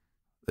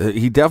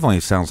 he definitely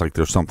sounds like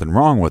there's something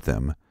wrong with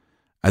him.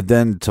 And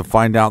then to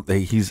find out that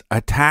he's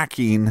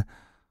attacking,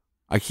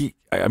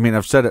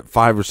 I've said it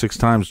 5 or 6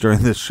 times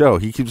during this show,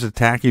 he keeps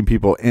attacking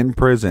people in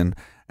prison,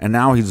 and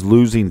now he's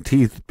losing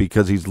teeth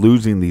because he's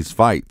losing these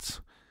fights.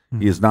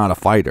 He is not a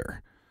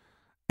fighter.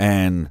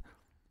 And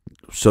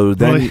so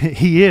then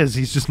he is.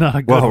 He's just not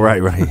a good one.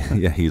 one. Right.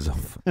 Yeah, he's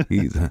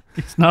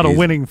not a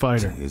winning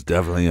fighter. He's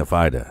definitely a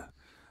fighter.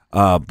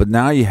 But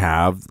now you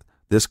have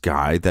this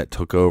guy that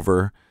took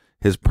over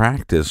his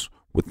practice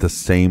with the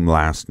same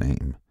last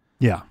name.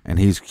 Yeah. And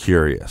he's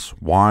curious.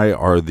 Why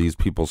are these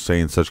people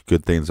saying such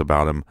good things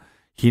about him?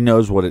 He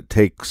knows what it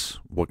takes,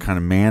 what kind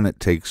of man it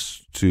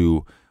takes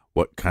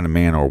what kind of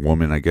man or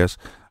woman, I guess,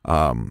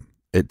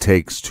 it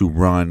takes to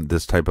run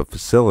this type of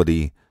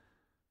facility.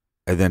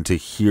 And then to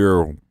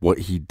hear what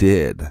he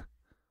did,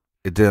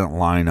 it didn't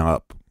line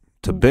up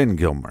to Ben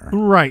Gilmer.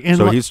 Right. And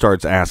so he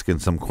starts asking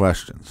some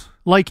questions.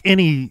 Like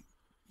any,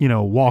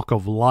 walk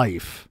of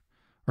life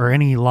or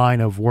any line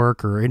of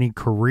work or any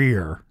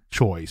career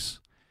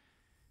choice,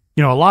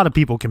 a lot of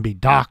people can be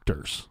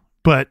doctors,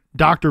 but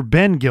Dr.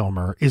 Ben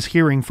Gilmer is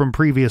hearing from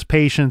previous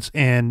patients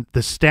and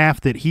the staff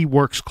that he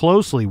works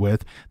closely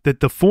with that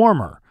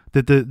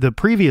the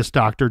previous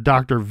doctor,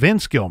 Dr.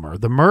 Vince Gilmer,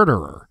 the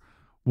murderer,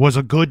 was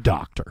a good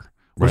doctor.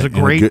 Was right. a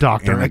great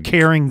doctor, a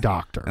caring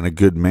doctor. And a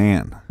good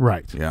man.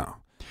 Right. Yeah.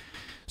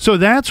 So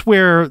that's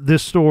where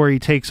this story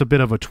takes a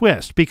bit of a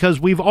twist, because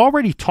we've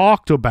already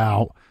talked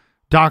about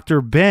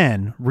Dr.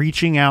 Ben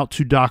reaching out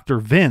to Dr.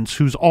 Vince,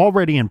 who's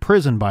already in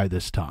prison by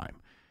this time.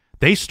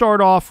 They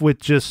start off with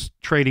just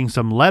trading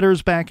some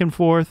letters back and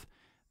forth.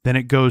 Then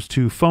it goes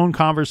to phone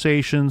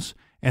conversations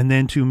and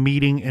then to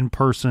meeting in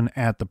person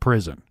at the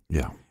prison.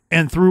 Yeah.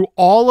 And through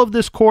all of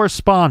this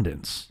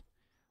correspondence,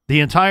 the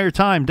entire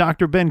time,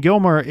 Dr. Ben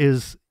Gilmer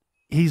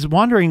he's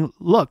wondering,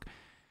 look,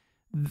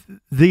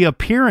 the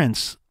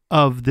appearance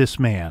of this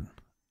man,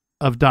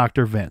 of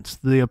Dr. Vince,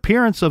 the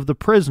appearance of the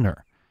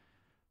prisoner,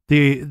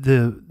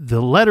 the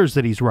letters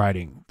that he's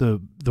writing, the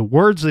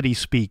words that he's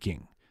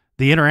speaking,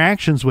 the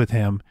interactions with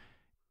him,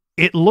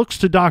 it looks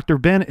to Dr.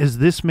 Ben as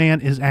this man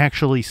is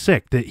actually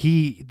sick,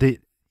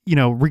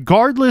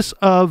 regardless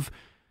of,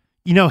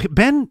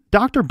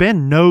 Dr.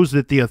 Ben knows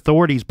that the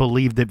authorities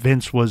believe that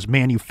Vince was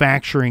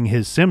manufacturing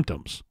his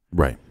symptoms.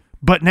 Right.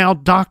 But now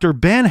Dr.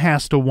 Ben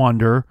has to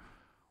wonder,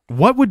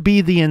 what would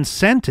be the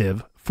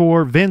incentive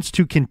for Vince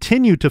to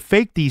continue to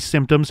fake these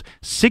symptoms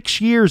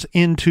 6 years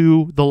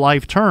into the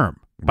life term,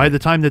 by the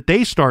time that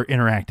they start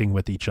interacting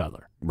with each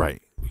other?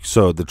 Right.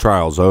 So the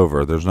trial's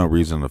over. There's no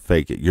reason to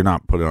fake it. You're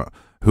not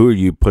who are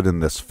you putting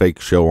this fake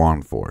show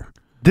on for?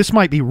 This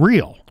might be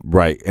real.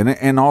 Right.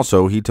 And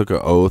also he took an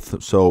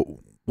oath.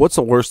 So what's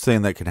the worst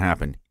thing that can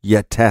happen?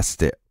 You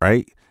test it,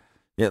 right?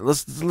 Yeah,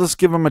 let's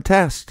give him a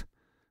test.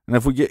 And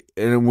if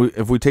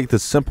we take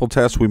this simple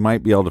test, we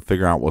might be able to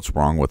figure out what's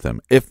wrong with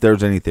him, if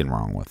there's anything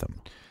wrong with him.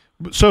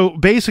 So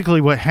basically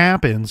what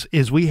happens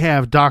is we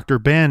have Dr.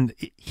 Ben,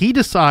 he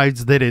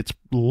decides that it's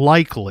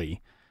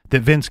likely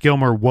that Vince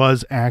Gilmer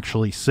was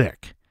actually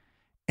sick.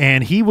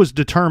 And he was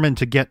determined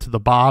to get to the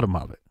bottom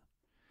of it.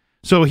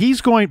 So he's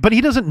going, but he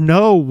doesn't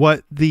know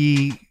what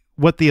the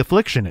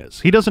affliction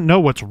is. He doesn't know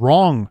what's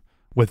wrong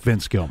with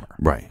Vince Gilmer.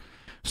 Right.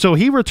 So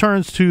he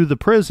returns to the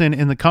prison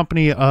in the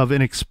company of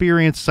an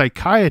experienced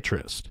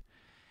psychiatrist.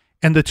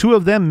 And the two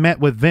of them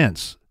met with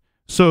Vince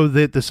so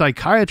that the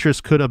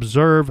psychiatrist could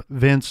observe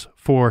Vince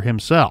for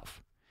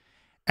himself.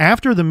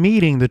 After the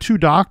meeting, the two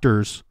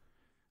doctors,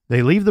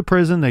 they leave the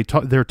prison.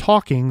 They're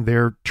talking.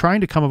 They're trying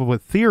to come up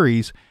with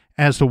theories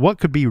as to what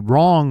could be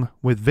wrong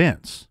with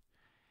Vince.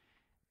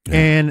 Yeah.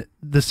 And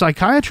the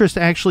psychiatrist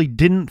actually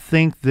didn't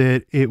think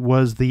that it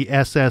was the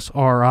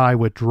SSRI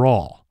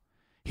withdrawal.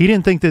 He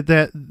didn't think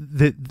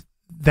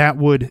that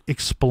would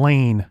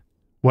explain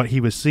what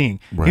he was seeing.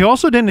 Right. He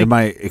also didn't. It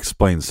might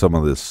explain some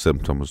of the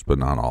symptoms, but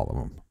not all of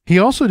them. He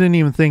also didn't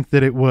even think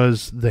that it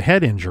was the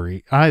head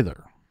injury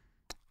either.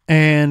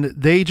 And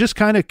they just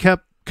kind of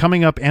kept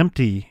coming up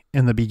empty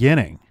in the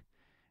beginning.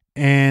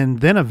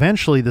 And then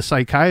eventually the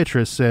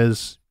psychiatrist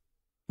says,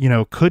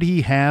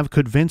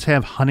 could Vince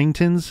have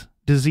Huntington's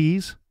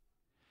disease?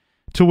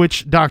 To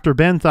which Dr.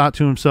 Ben thought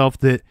to himself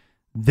that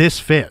this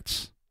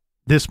fits.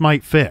 This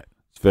might fit.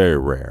 It's very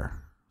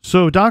rare.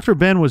 So Dr.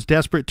 Ben was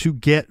desperate to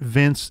get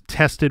Vince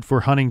tested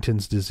for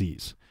Huntington's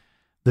disease.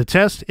 The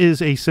test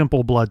is a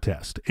simple blood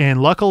test.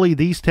 And luckily,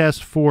 these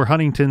tests for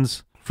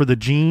Huntington's, for the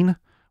gene,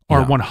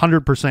 are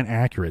 100%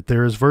 accurate.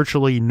 There is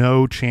virtually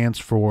no chance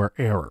for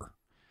error.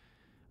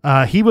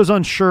 He was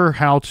unsure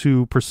how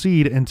to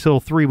proceed until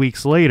 3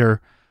 weeks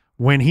later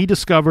when he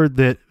discovered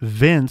that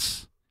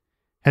Vince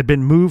had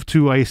been moved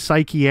to a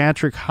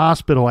psychiatric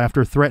hospital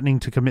after threatening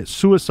to commit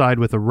suicide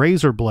with a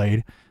razor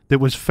blade that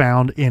was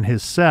found in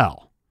his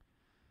cell.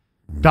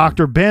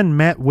 Dr. Ben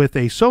met with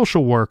a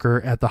social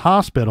worker at the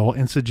hospital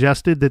and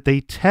suggested that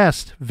they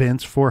test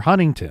Vince for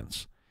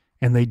Huntington's,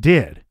 and they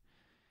did.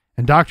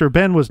 And Dr.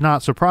 Ben was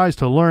not surprised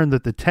to learn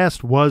that the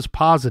test was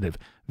positive.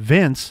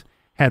 Vince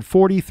had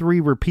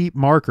 43 repeat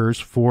markers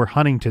for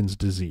Huntington's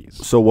disease.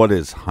 So what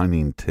is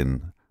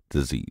Huntington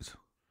disease?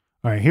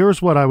 All right,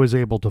 here's what I was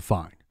able to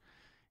find.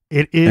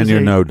 It is and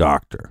you're no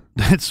doctor.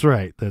 That's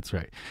right.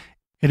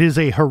 It is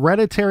a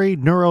hereditary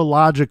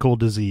neurological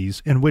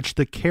disease in which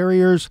the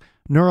carrier's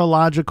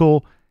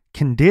neurological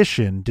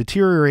condition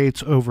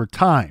deteriorates over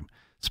time.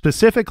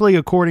 Specifically,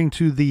 according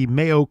to the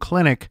Mayo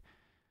Clinic,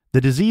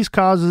 the disease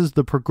causes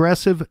the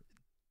progressive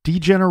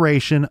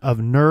degeneration of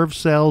nerve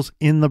cells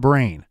in the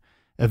brain.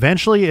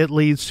 Eventually, it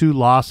leads to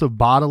loss of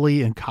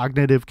bodily and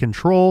cognitive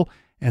control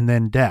and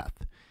then death.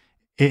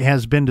 It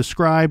has been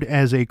described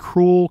as a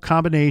cruel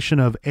combination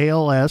of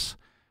ALS,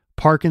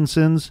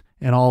 Parkinson's,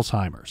 and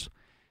Alzheimer's.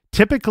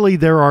 Typically,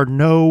 there are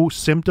no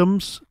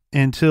symptoms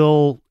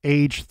until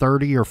age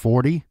 30 or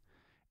 40,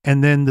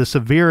 and then the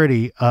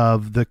severity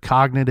of the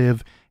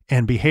cognitive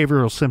and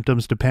behavioral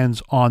symptoms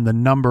depends on the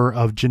number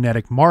of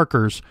genetic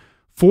markers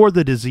for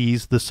the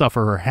disease the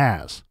sufferer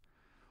has.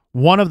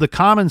 One of the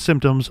common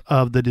symptoms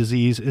of the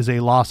disease is a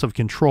loss of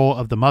control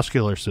of the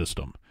muscular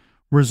system,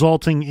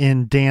 resulting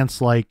in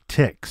dance-like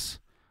tics.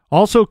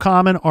 Also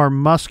common are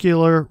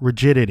muscular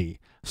rigidity,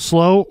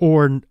 slow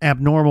or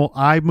abnormal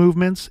eye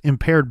movements,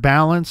 impaired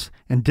balance,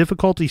 and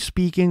difficulty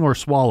speaking or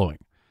swallowing.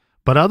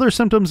 But other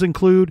symptoms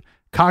include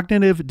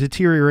cognitive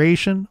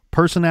deterioration,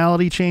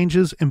 personality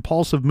changes,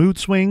 impulsive mood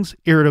swings,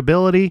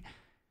 irritability,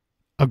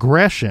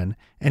 aggression,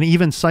 and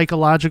even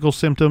psychological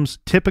symptoms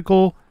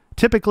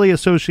typically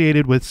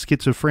associated with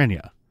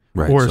schizophrenia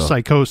or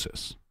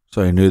psychosis.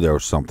 So he knew there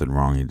was something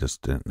wrong. He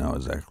just didn't know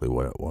exactly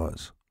what it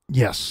was.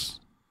 Yes.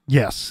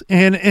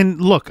 And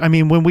look, I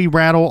mean, when we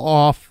rattle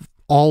off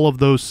all of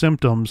those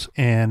symptoms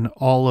and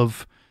all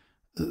of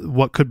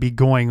what could be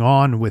going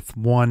on with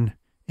one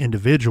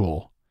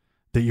individual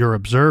that you're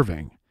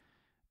observing,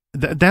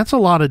 that's a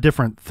lot of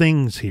different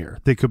things here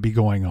that could be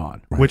going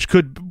on, right, which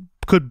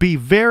could be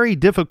very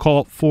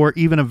difficult for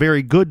even a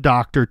very good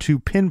doctor to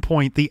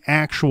pinpoint the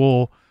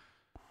actual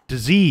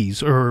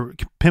disease or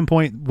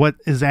pinpoint what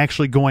is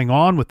actually going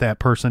on with that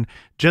person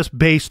just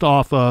based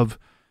off of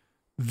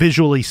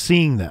visually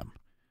seeing them.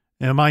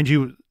 And mind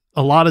you,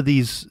 a lot of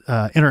these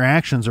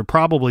interactions are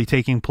probably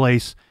taking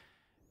place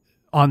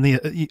on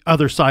the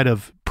other side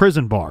of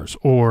prison bars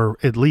or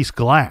at least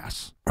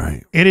glass.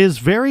 Right. It is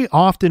very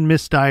often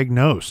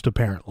misdiagnosed,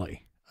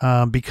 apparently,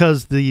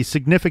 because the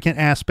significant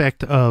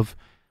aspect of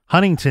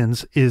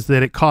Huntington's is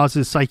that it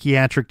causes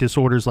psychiatric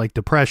disorders like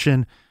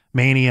depression,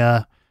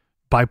 mania,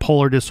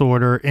 bipolar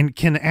disorder, and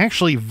can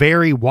actually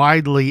vary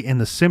widely in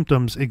the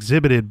symptoms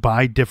exhibited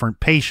by different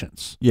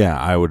patients. Yeah,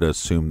 I would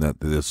assume that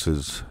this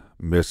is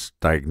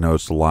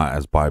misdiagnosed a lot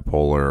as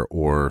bipolar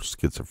or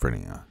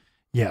schizophrenia.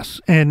 Yes,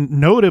 and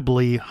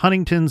notably,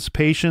 Huntington's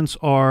patients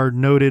are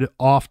noted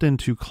often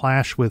to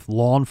clash with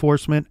law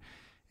enforcement,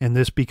 and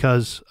this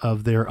because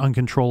of their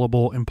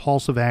uncontrollable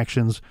impulsive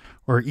actions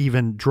or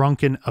even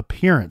drunken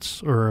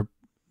appearance, or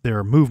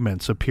their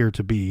movements appear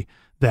to be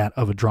that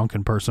of a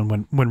drunken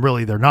person when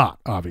really they're not,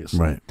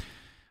 obviously.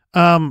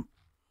 Right.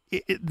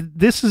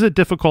 This is a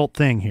difficult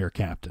thing here,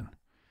 Captain,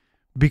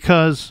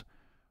 because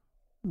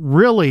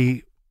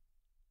really,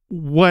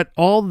 what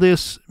all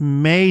this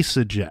may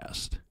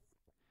suggest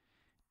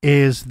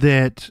is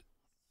that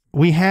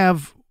we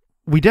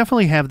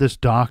definitely have this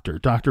doctor,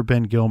 Dr.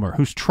 Ben Gilmer,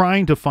 who's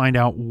trying to find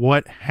out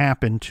what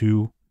happened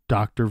to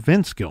Dr.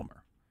 Vince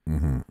Gilmer.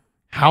 Mm-hmm.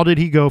 How did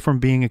he go from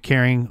being a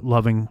caring,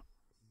 loving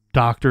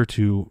doctor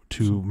to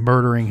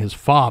murdering his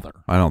father?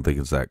 I don't think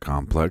it's that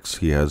complex.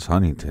 He has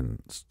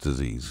Huntington's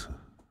disease.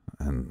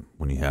 And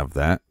when you have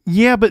that,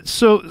 yeah, but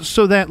so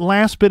that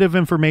last bit of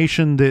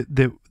information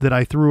that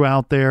I threw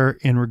out there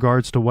in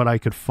regards to what I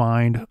could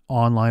find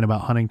online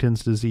about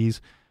Huntington's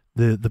disease,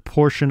 the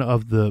portion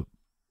of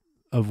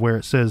where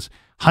it says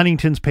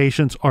Huntington's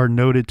patients are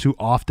noted to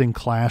often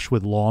clash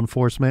with law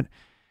enforcement.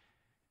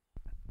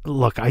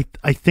 Look, I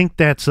think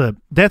that's a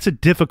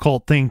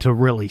difficult thing to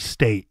really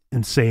state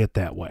and say it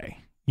that way.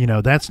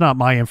 That's not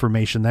my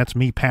information. That's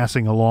me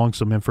passing along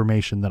some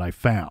information that I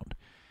found.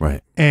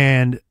 Right.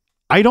 And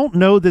I don't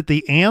know that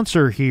the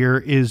answer here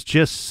is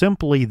just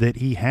simply that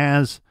he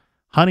has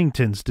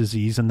Huntington's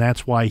disease and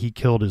that's why he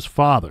killed his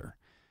father.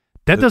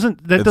 It's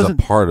a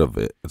part of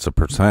it. It's a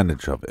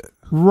percentage of it.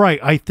 Right.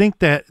 I think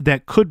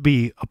that could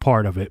be a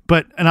part of it.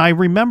 And I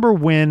remember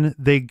when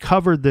they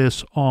covered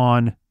this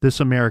on This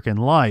American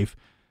Life,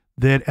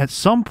 that at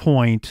some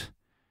point,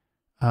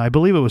 I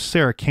believe it was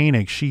Sarah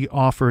Koenig, she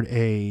offered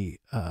a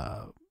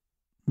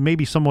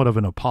maybe somewhat of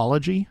an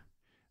apology,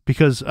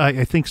 because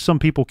I think some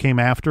people came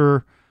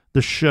after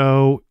the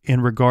show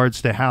in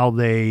regards to how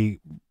they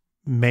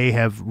may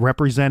have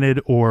represented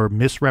or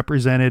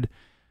misrepresented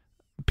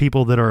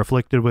people that are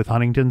afflicted with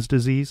Huntington's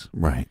disease.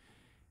 Right.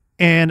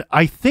 And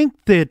I think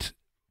that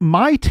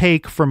my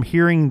take from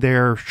hearing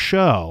their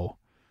show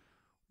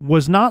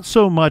was not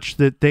so much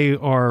that they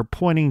are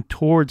pointing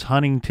towards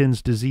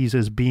Huntington's disease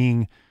as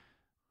being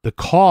the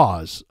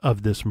cause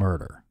of this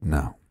murder.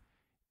 No.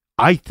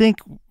 I think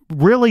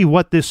really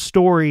what this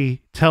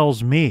story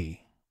tells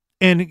me,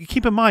 and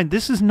keep in mind,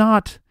 this is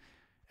not,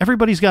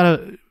 everybody's got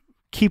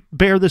to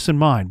bear this in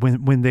mind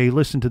when they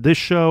listen to this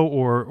show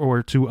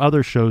or to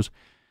other shows.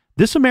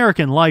 This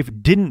American Life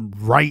didn't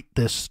write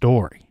this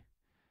story.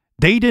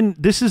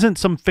 This isn't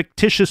some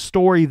fictitious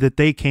story that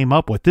they came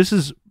up with. This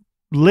is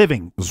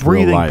living,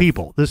 breathing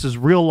people. This is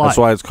real life. That's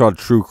why it's called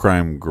True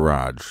Crime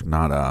Garage,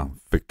 not a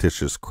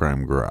fictitious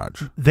crime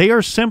garage. They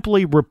are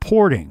simply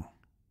reporting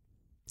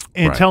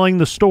and telling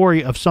the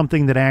story of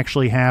something that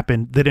actually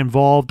happened that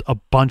involved a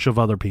bunch of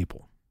other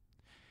people.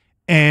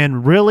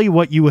 And really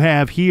what you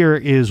have here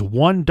is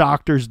one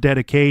doctor's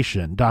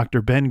dedication,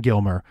 Dr. Ben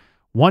Gilmer,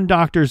 one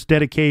doctor's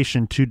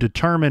dedication to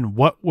determine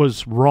what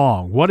was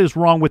wrong. What is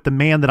wrong with the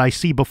man that I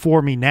see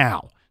before me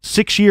now,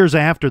 6 years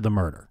after the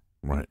murder?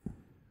 Right.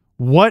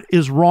 What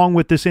is wrong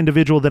with this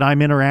individual that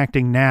I'm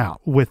interacting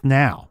with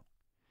now?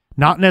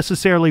 Not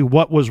necessarily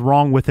what was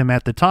wrong with him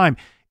at the time.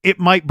 It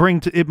might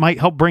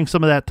help bring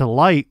some of that to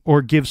light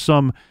or give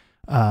some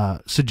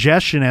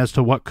suggestion as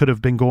to what could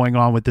have been going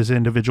on with this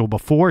individual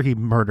before he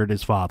murdered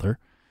his father.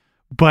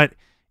 But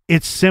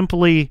it's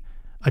simply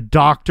a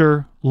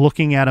doctor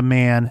looking at a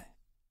man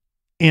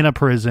in a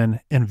prison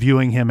and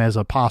viewing him as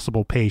a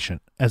possible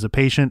patient, as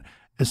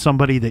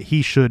somebody that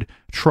he should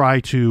try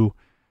to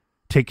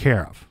take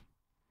care of.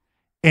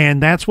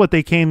 And that's what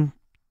the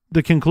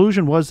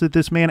conclusion was, that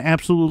this man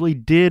absolutely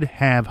did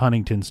have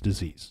Huntington's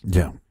disease.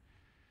 Yeah.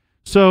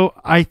 So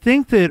I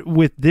think that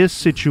with this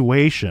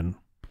situation,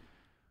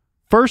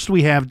 first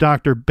we have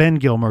Dr. Ben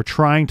Gilmer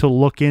trying to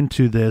look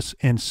into this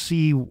and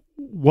see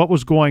what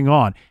was going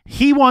on.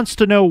 He wants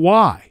to know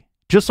why.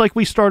 Just like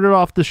we started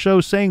off the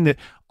show saying that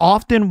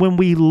often when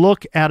we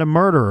look at a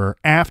murderer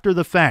after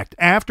the fact,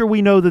 after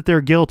we know that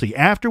they're guilty,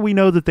 after we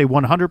know that they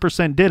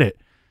 100% did it,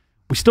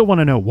 we still want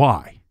to know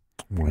why.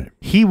 Right.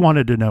 He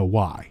wanted to know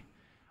why.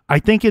 I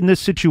think in this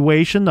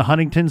situation, the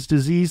Huntington's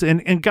disease,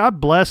 and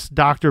God bless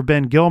Dr.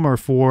 Ben Gilmer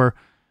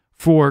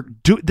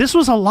this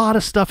was a lot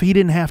of stuff he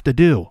didn't have to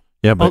do.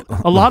 Yeah, but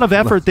a lot of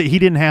effort that he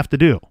didn't have to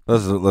do.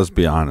 Let's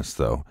be honest,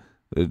 though.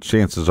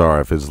 Chances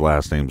are, if his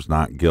last name's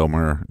not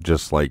Gilmer,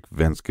 just like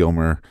Vince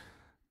Gilmer,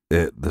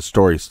 the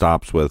story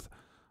stops with,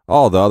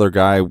 oh, the other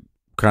guy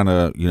kind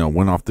of,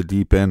 went off the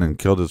deep end and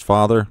killed his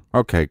father.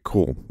 Okay,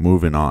 cool.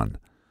 Moving on.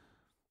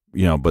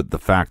 But the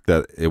fact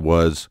that it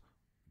was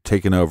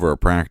taken over a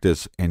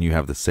practice and you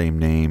have the same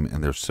name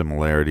and there's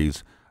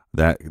similarities,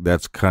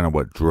 that's kind of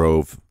what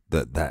drove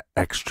that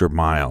extra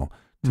mile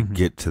to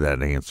get to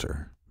that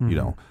answer.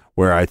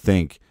 Where I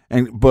think,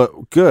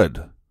 but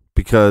good,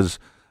 because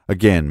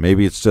again,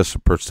 maybe it's just a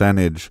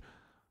percentage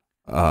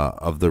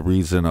of the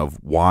reason of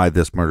why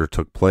this murder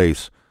took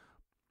place.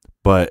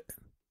 But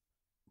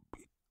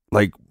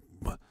like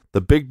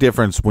the big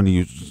difference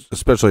when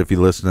especially if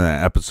you listen to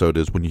that episode,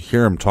 is when you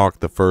hear him talk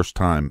the first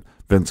time,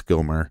 Vince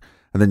Gilmer,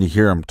 and then you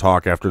hear him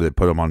talk after they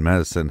put him on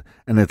medicine,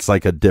 and it's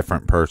like a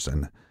different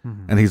person.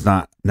 And he's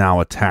not now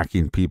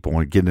attacking people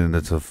and getting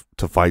into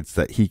fights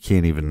that he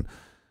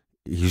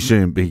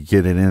shouldn't be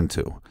getting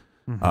into.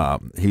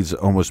 He's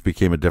almost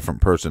became a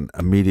different person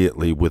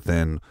immediately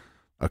within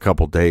a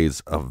couple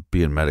days of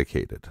being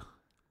medicated.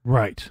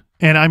 Right.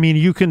 And I mean,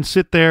 you can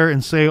sit there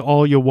and say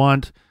all you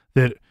want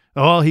that,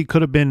 oh, he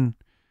could have been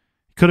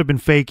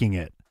faking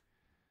it.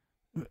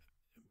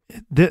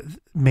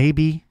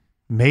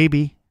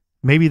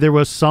 Maybe there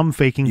was some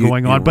faking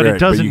going on, but right, it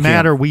doesn't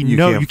matter.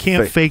 You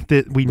can't fake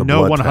that. We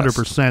know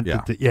 100%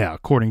 that,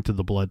 according to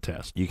the blood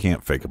test. You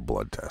can't fake a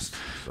blood test.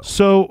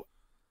 So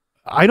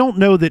I don't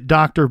know that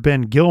Dr.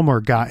 Ben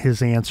Gilmer got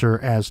his answer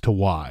as to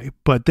why,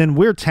 but then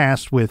we're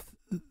tasked with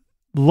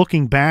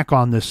looking back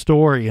on this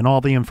story and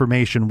all the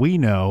information we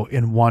know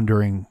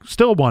and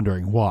still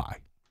wondering why.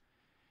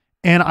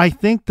 And I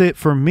think that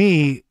for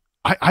me,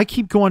 I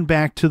keep going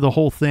back to the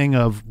whole thing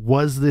of,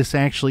 was this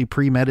actually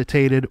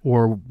premeditated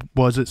or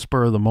was it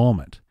spur of the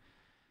moment?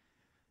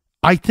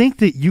 I think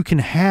that you can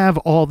have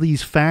all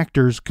these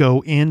factors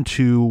go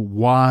into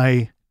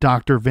why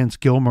Dr. Vince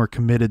Gilmer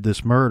committed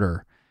this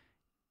murder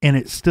and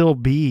it still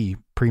be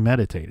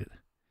premeditated.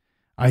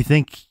 I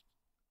think,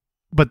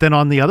 but then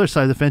on the other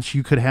side of the fence,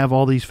 you could have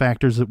all these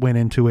factors that went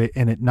into it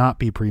and it not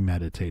be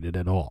premeditated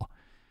at all.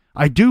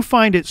 I do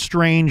find it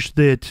strange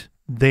that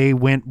they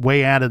went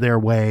way out of their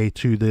way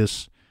to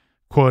this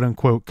quote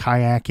unquote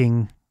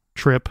kayaking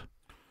trip.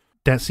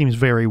 That seems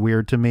very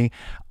weird to me.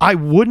 I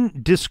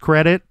wouldn't take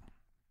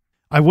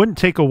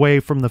away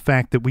from the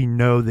fact that we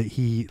know that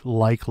he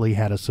likely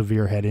had a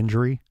severe head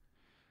injury.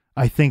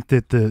 I think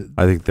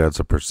that's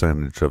a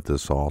percentage of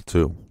this all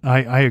too.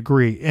 I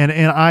agree.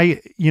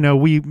 And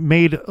we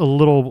made a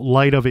little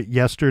light of it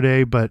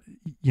yesterday, but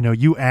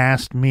you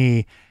asked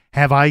me,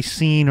 have I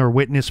seen or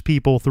witnessed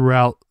people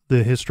throughout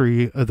the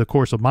history of the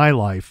course of my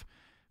life,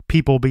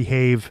 people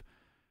behave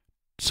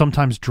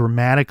sometimes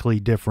dramatically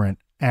different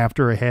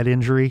after a head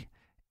injury?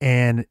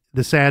 And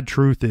the sad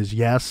truth is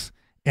yes.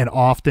 And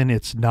often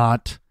it's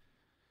not,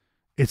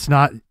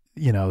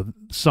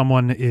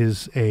 someone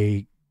is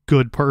a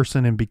good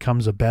person and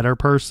becomes a better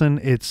person.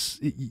 It's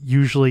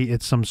usually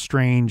some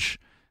strange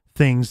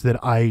things that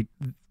I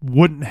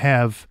wouldn't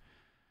have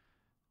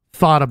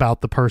thought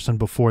about the person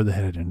before the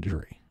head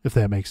injury, if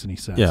that makes any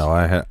sense. Yeah,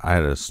 well, I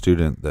had a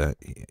student that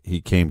he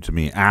came to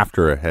me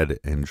after a head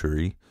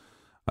injury.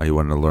 He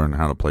wanted to learn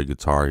how to play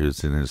guitar. He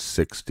was in his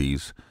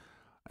 60s,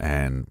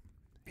 and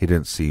he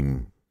didn't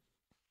seem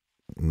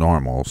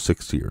normal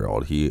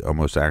 60-year-old. He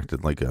almost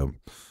acted like an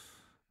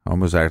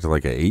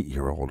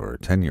 8-year-old or a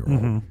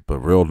 10-year-old, but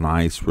real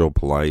nice, real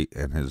polite.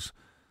 And his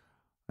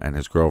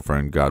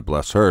girlfriend, God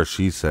bless her,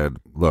 she said,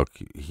 "Look,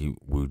 we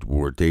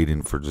were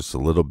dating for just a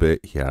little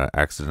bit. He had an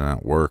accident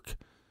at work.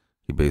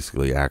 He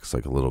basically acts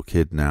like a little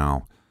kid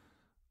now,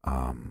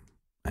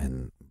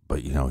 but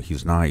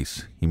he's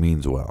nice. He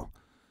means well."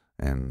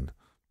 And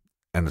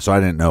so I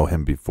didn't know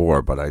him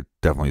before, but I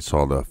definitely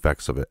saw the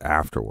effects of it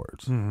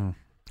afterwards. Mm-hmm.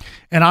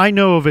 And I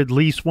know of at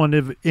least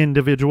one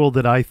individual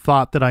that I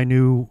thought that I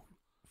knew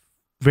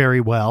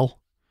very well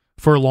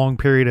for a long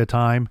period of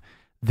time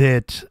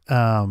that,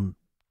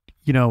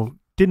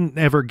 didn't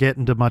ever get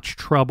into much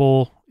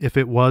trouble. If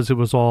it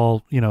was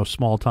all,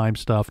 small time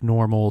stuff,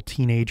 normal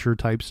teenager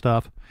type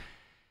stuff.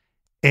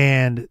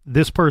 And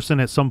this person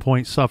at some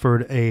point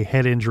suffered a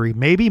head injury,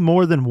 maybe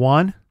more than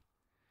one,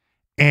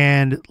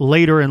 and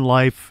later in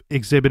life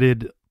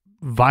exhibited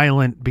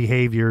violent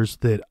behaviors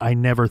that I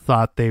never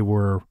thought they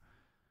were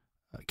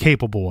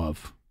capable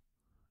of.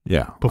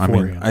 Yeah.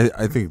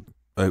 I think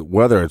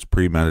whether it's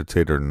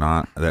premeditated or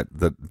not,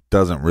 that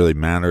doesn't really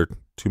matter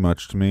too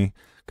much to me,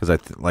 because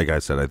like I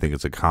said, I think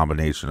it's a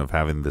combination of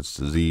having this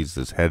disease,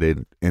 this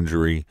head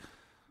injury,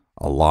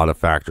 a lot of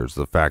factors.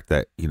 The fact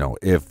that,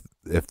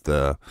 if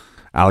the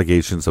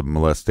allegations of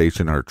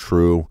molestation are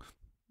true,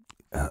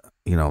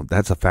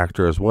 that's a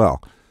factor as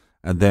well.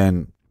 And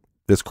then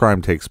this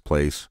crime takes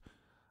place,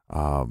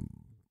 but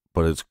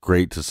it's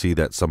great to see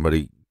that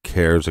somebody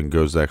cares and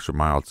goes the extra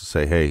mile to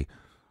say, hey,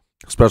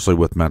 especially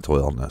with mental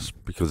illness,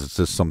 because it's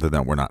just something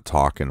that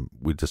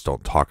we just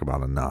don't talk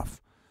about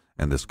enough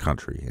in this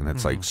country. And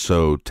it's like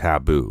so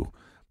taboo.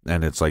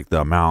 And it's like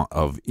the amount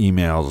of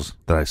emails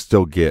that I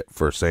still get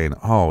for saying,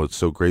 oh, it's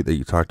so great that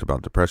you talked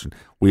about depression.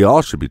 We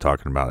all should be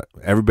talking about it.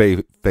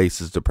 Everybody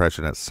faces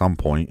depression at some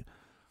point.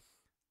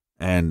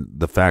 And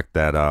the fact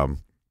that,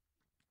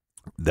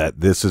 that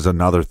this is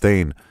another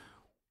thing,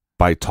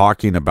 by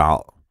talking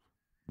about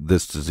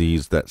this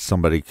disease, that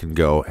somebody can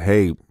go,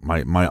 hey,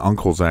 my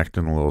uncle's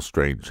acting a little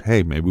strange.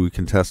 Hey, maybe we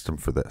can test him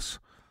for this.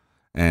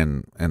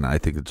 And I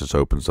think it just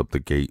opens up the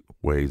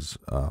gateways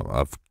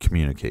of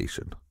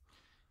communication.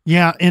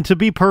 Yeah, and to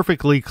be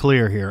perfectly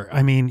clear here,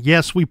 I mean,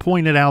 yes, we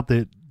pointed out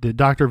that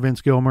Dr.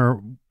 Vince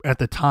Gilmer, at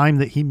the time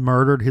that he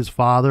murdered his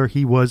father,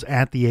 he was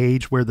at the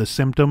age where the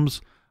symptoms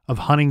of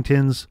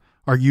Huntington's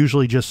are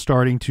usually just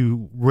starting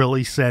to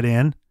really set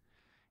in.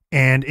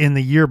 And in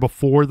the year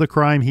before the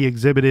crime, he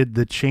exhibited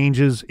the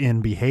changes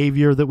in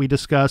behavior that we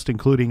discussed,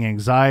 including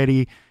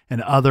anxiety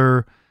and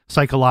other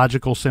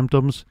psychological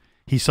symptoms.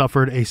 He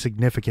suffered a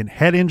significant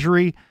head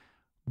injury.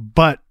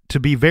 But to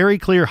be very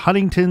clear,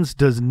 Huntington's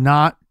does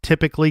not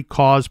typically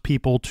cause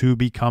people to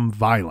become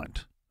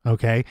violent.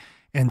 Okay?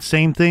 And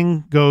same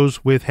thing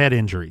goes with head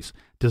injuries.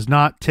 Does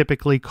not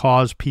typically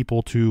cause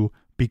people to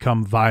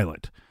become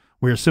violent.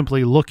 We're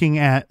simply looking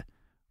at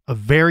a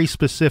very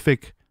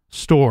specific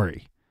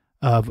story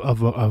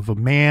of a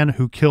man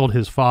who killed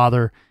his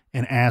father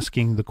and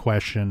asking the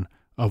question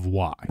of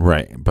why.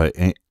 Right, but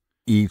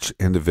each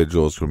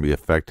individual is going to be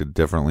affected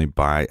differently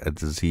by a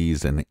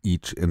disease, and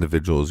each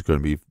individual is going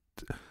to be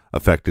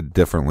affected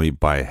differently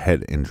by a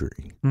head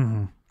injury.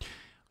 Mm-hmm.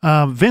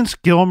 Vince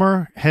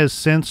Gilmer has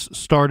since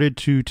started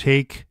to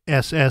take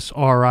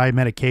SSRI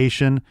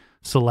medication,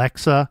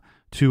 Celexa,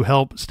 to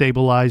help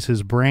stabilize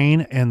his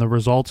brain, and the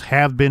results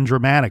have been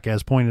dramatic,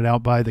 as pointed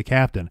out by the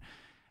captain.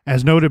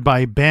 As noted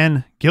by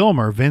Ben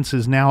Gilmer, Vince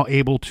is now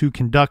able to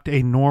conduct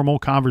a normal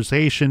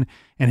conversation,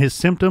 and his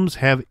symptoms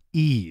have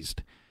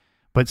eased.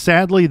 But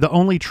sadly, the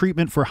only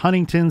treatment for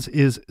Huntington's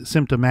is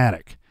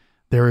symptomatic.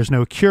 There is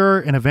no cure,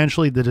 and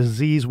eventually the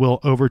disease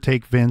will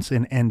overtake Vince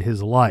and end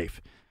his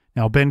life.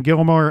 Now, Ben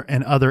Gilmer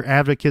and other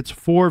advocates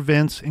for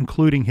Vince,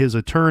 including his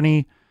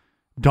attorney,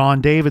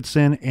 Don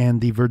Davidson, and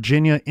the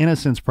Virginia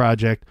Innocence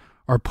Project,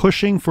 are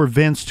pushing for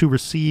Vince to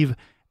receive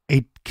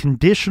a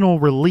conditional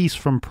release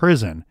from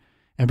prison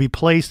and be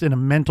placed in a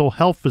mental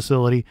health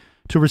facility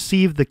to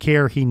receive the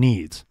care he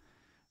needs.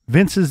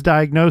 Vince's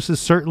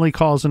diagnosis certainly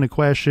calls into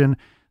question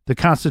the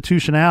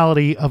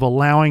constitutionality of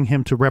allowing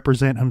him to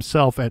represent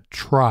himself at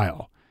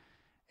trial.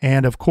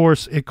 And of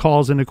course, it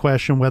calls into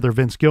question whether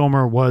Vince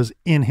Gilmer was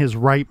in his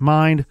right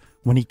mind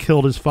when he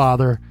killed his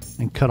father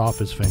and cut off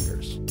his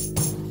fingers.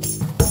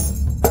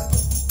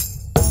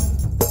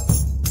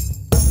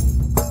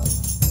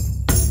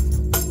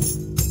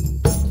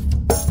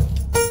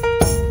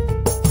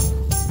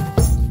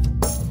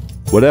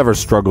 Whatever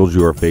struggles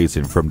you are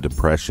facing, from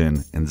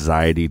depression,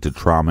 anxiety to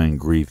trauma and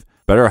grief,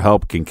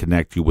 BetterHelp can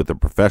connect you with a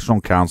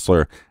professional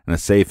counselor in a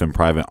safe and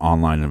private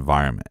online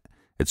environment.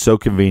 It's so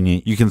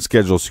convenient. You can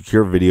schedule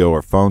secure video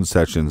or phone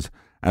sessions,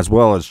 as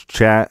well as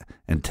chat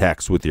and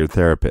text with your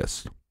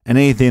therapist. And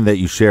anything that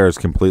you share is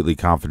completely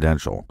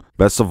confidential.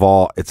 Best of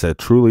all, it's a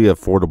truly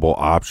affordable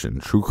option.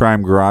 True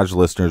Crime Garage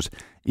listeners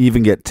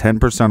even get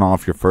 10%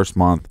 off your first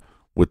month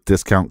with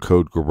discount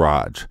code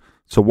GARAGE.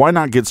 So why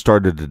not get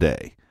started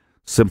today?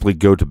 Simply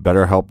go to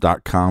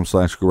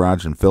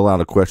betterhelp.com/garage and fill out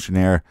a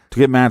questionnaire to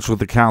get matched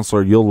with a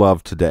counselor you'll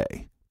love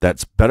today.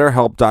 That's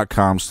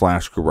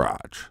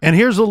betterhelp.com/garage. And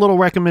here's a little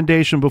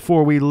recommendation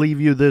before we leave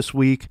you this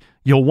week.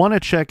 You'll want to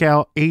check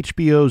out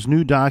HBO's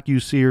new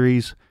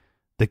docuseries,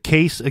 The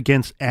Case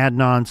Against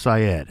Adnan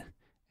Syed.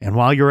 And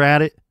while you're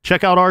at it,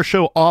 check out our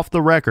show Off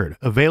the Record,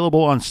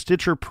 available on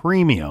Stitcher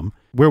Premium,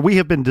 where we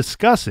have been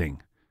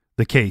discussing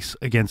the case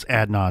against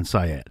Adnan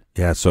Syed.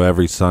 Yeah, so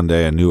every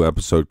Sunday a new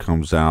episode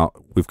comes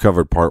out. We've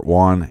covered part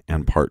 1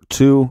 and part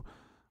 2.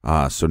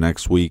 So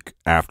next week,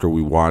 after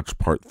we watch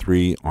part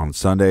 3 on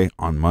Sunday,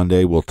 on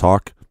Monday, we'll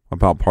talk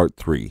about part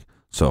 3.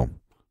 So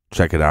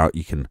check it out.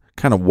 You can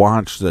kind of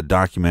watch the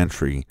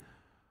documentary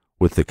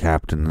with the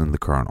captain and the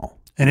colonel.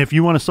 And if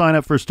you want to sign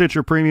up for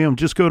Stitcher Premium,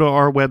 just go to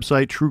our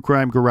website,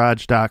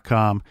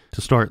 truecrimegarage.com,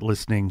 to start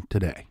listening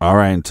today. All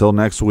right, until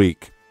next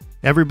week.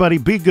 Everybody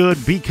be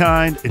good, be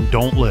kind, and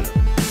don't litter.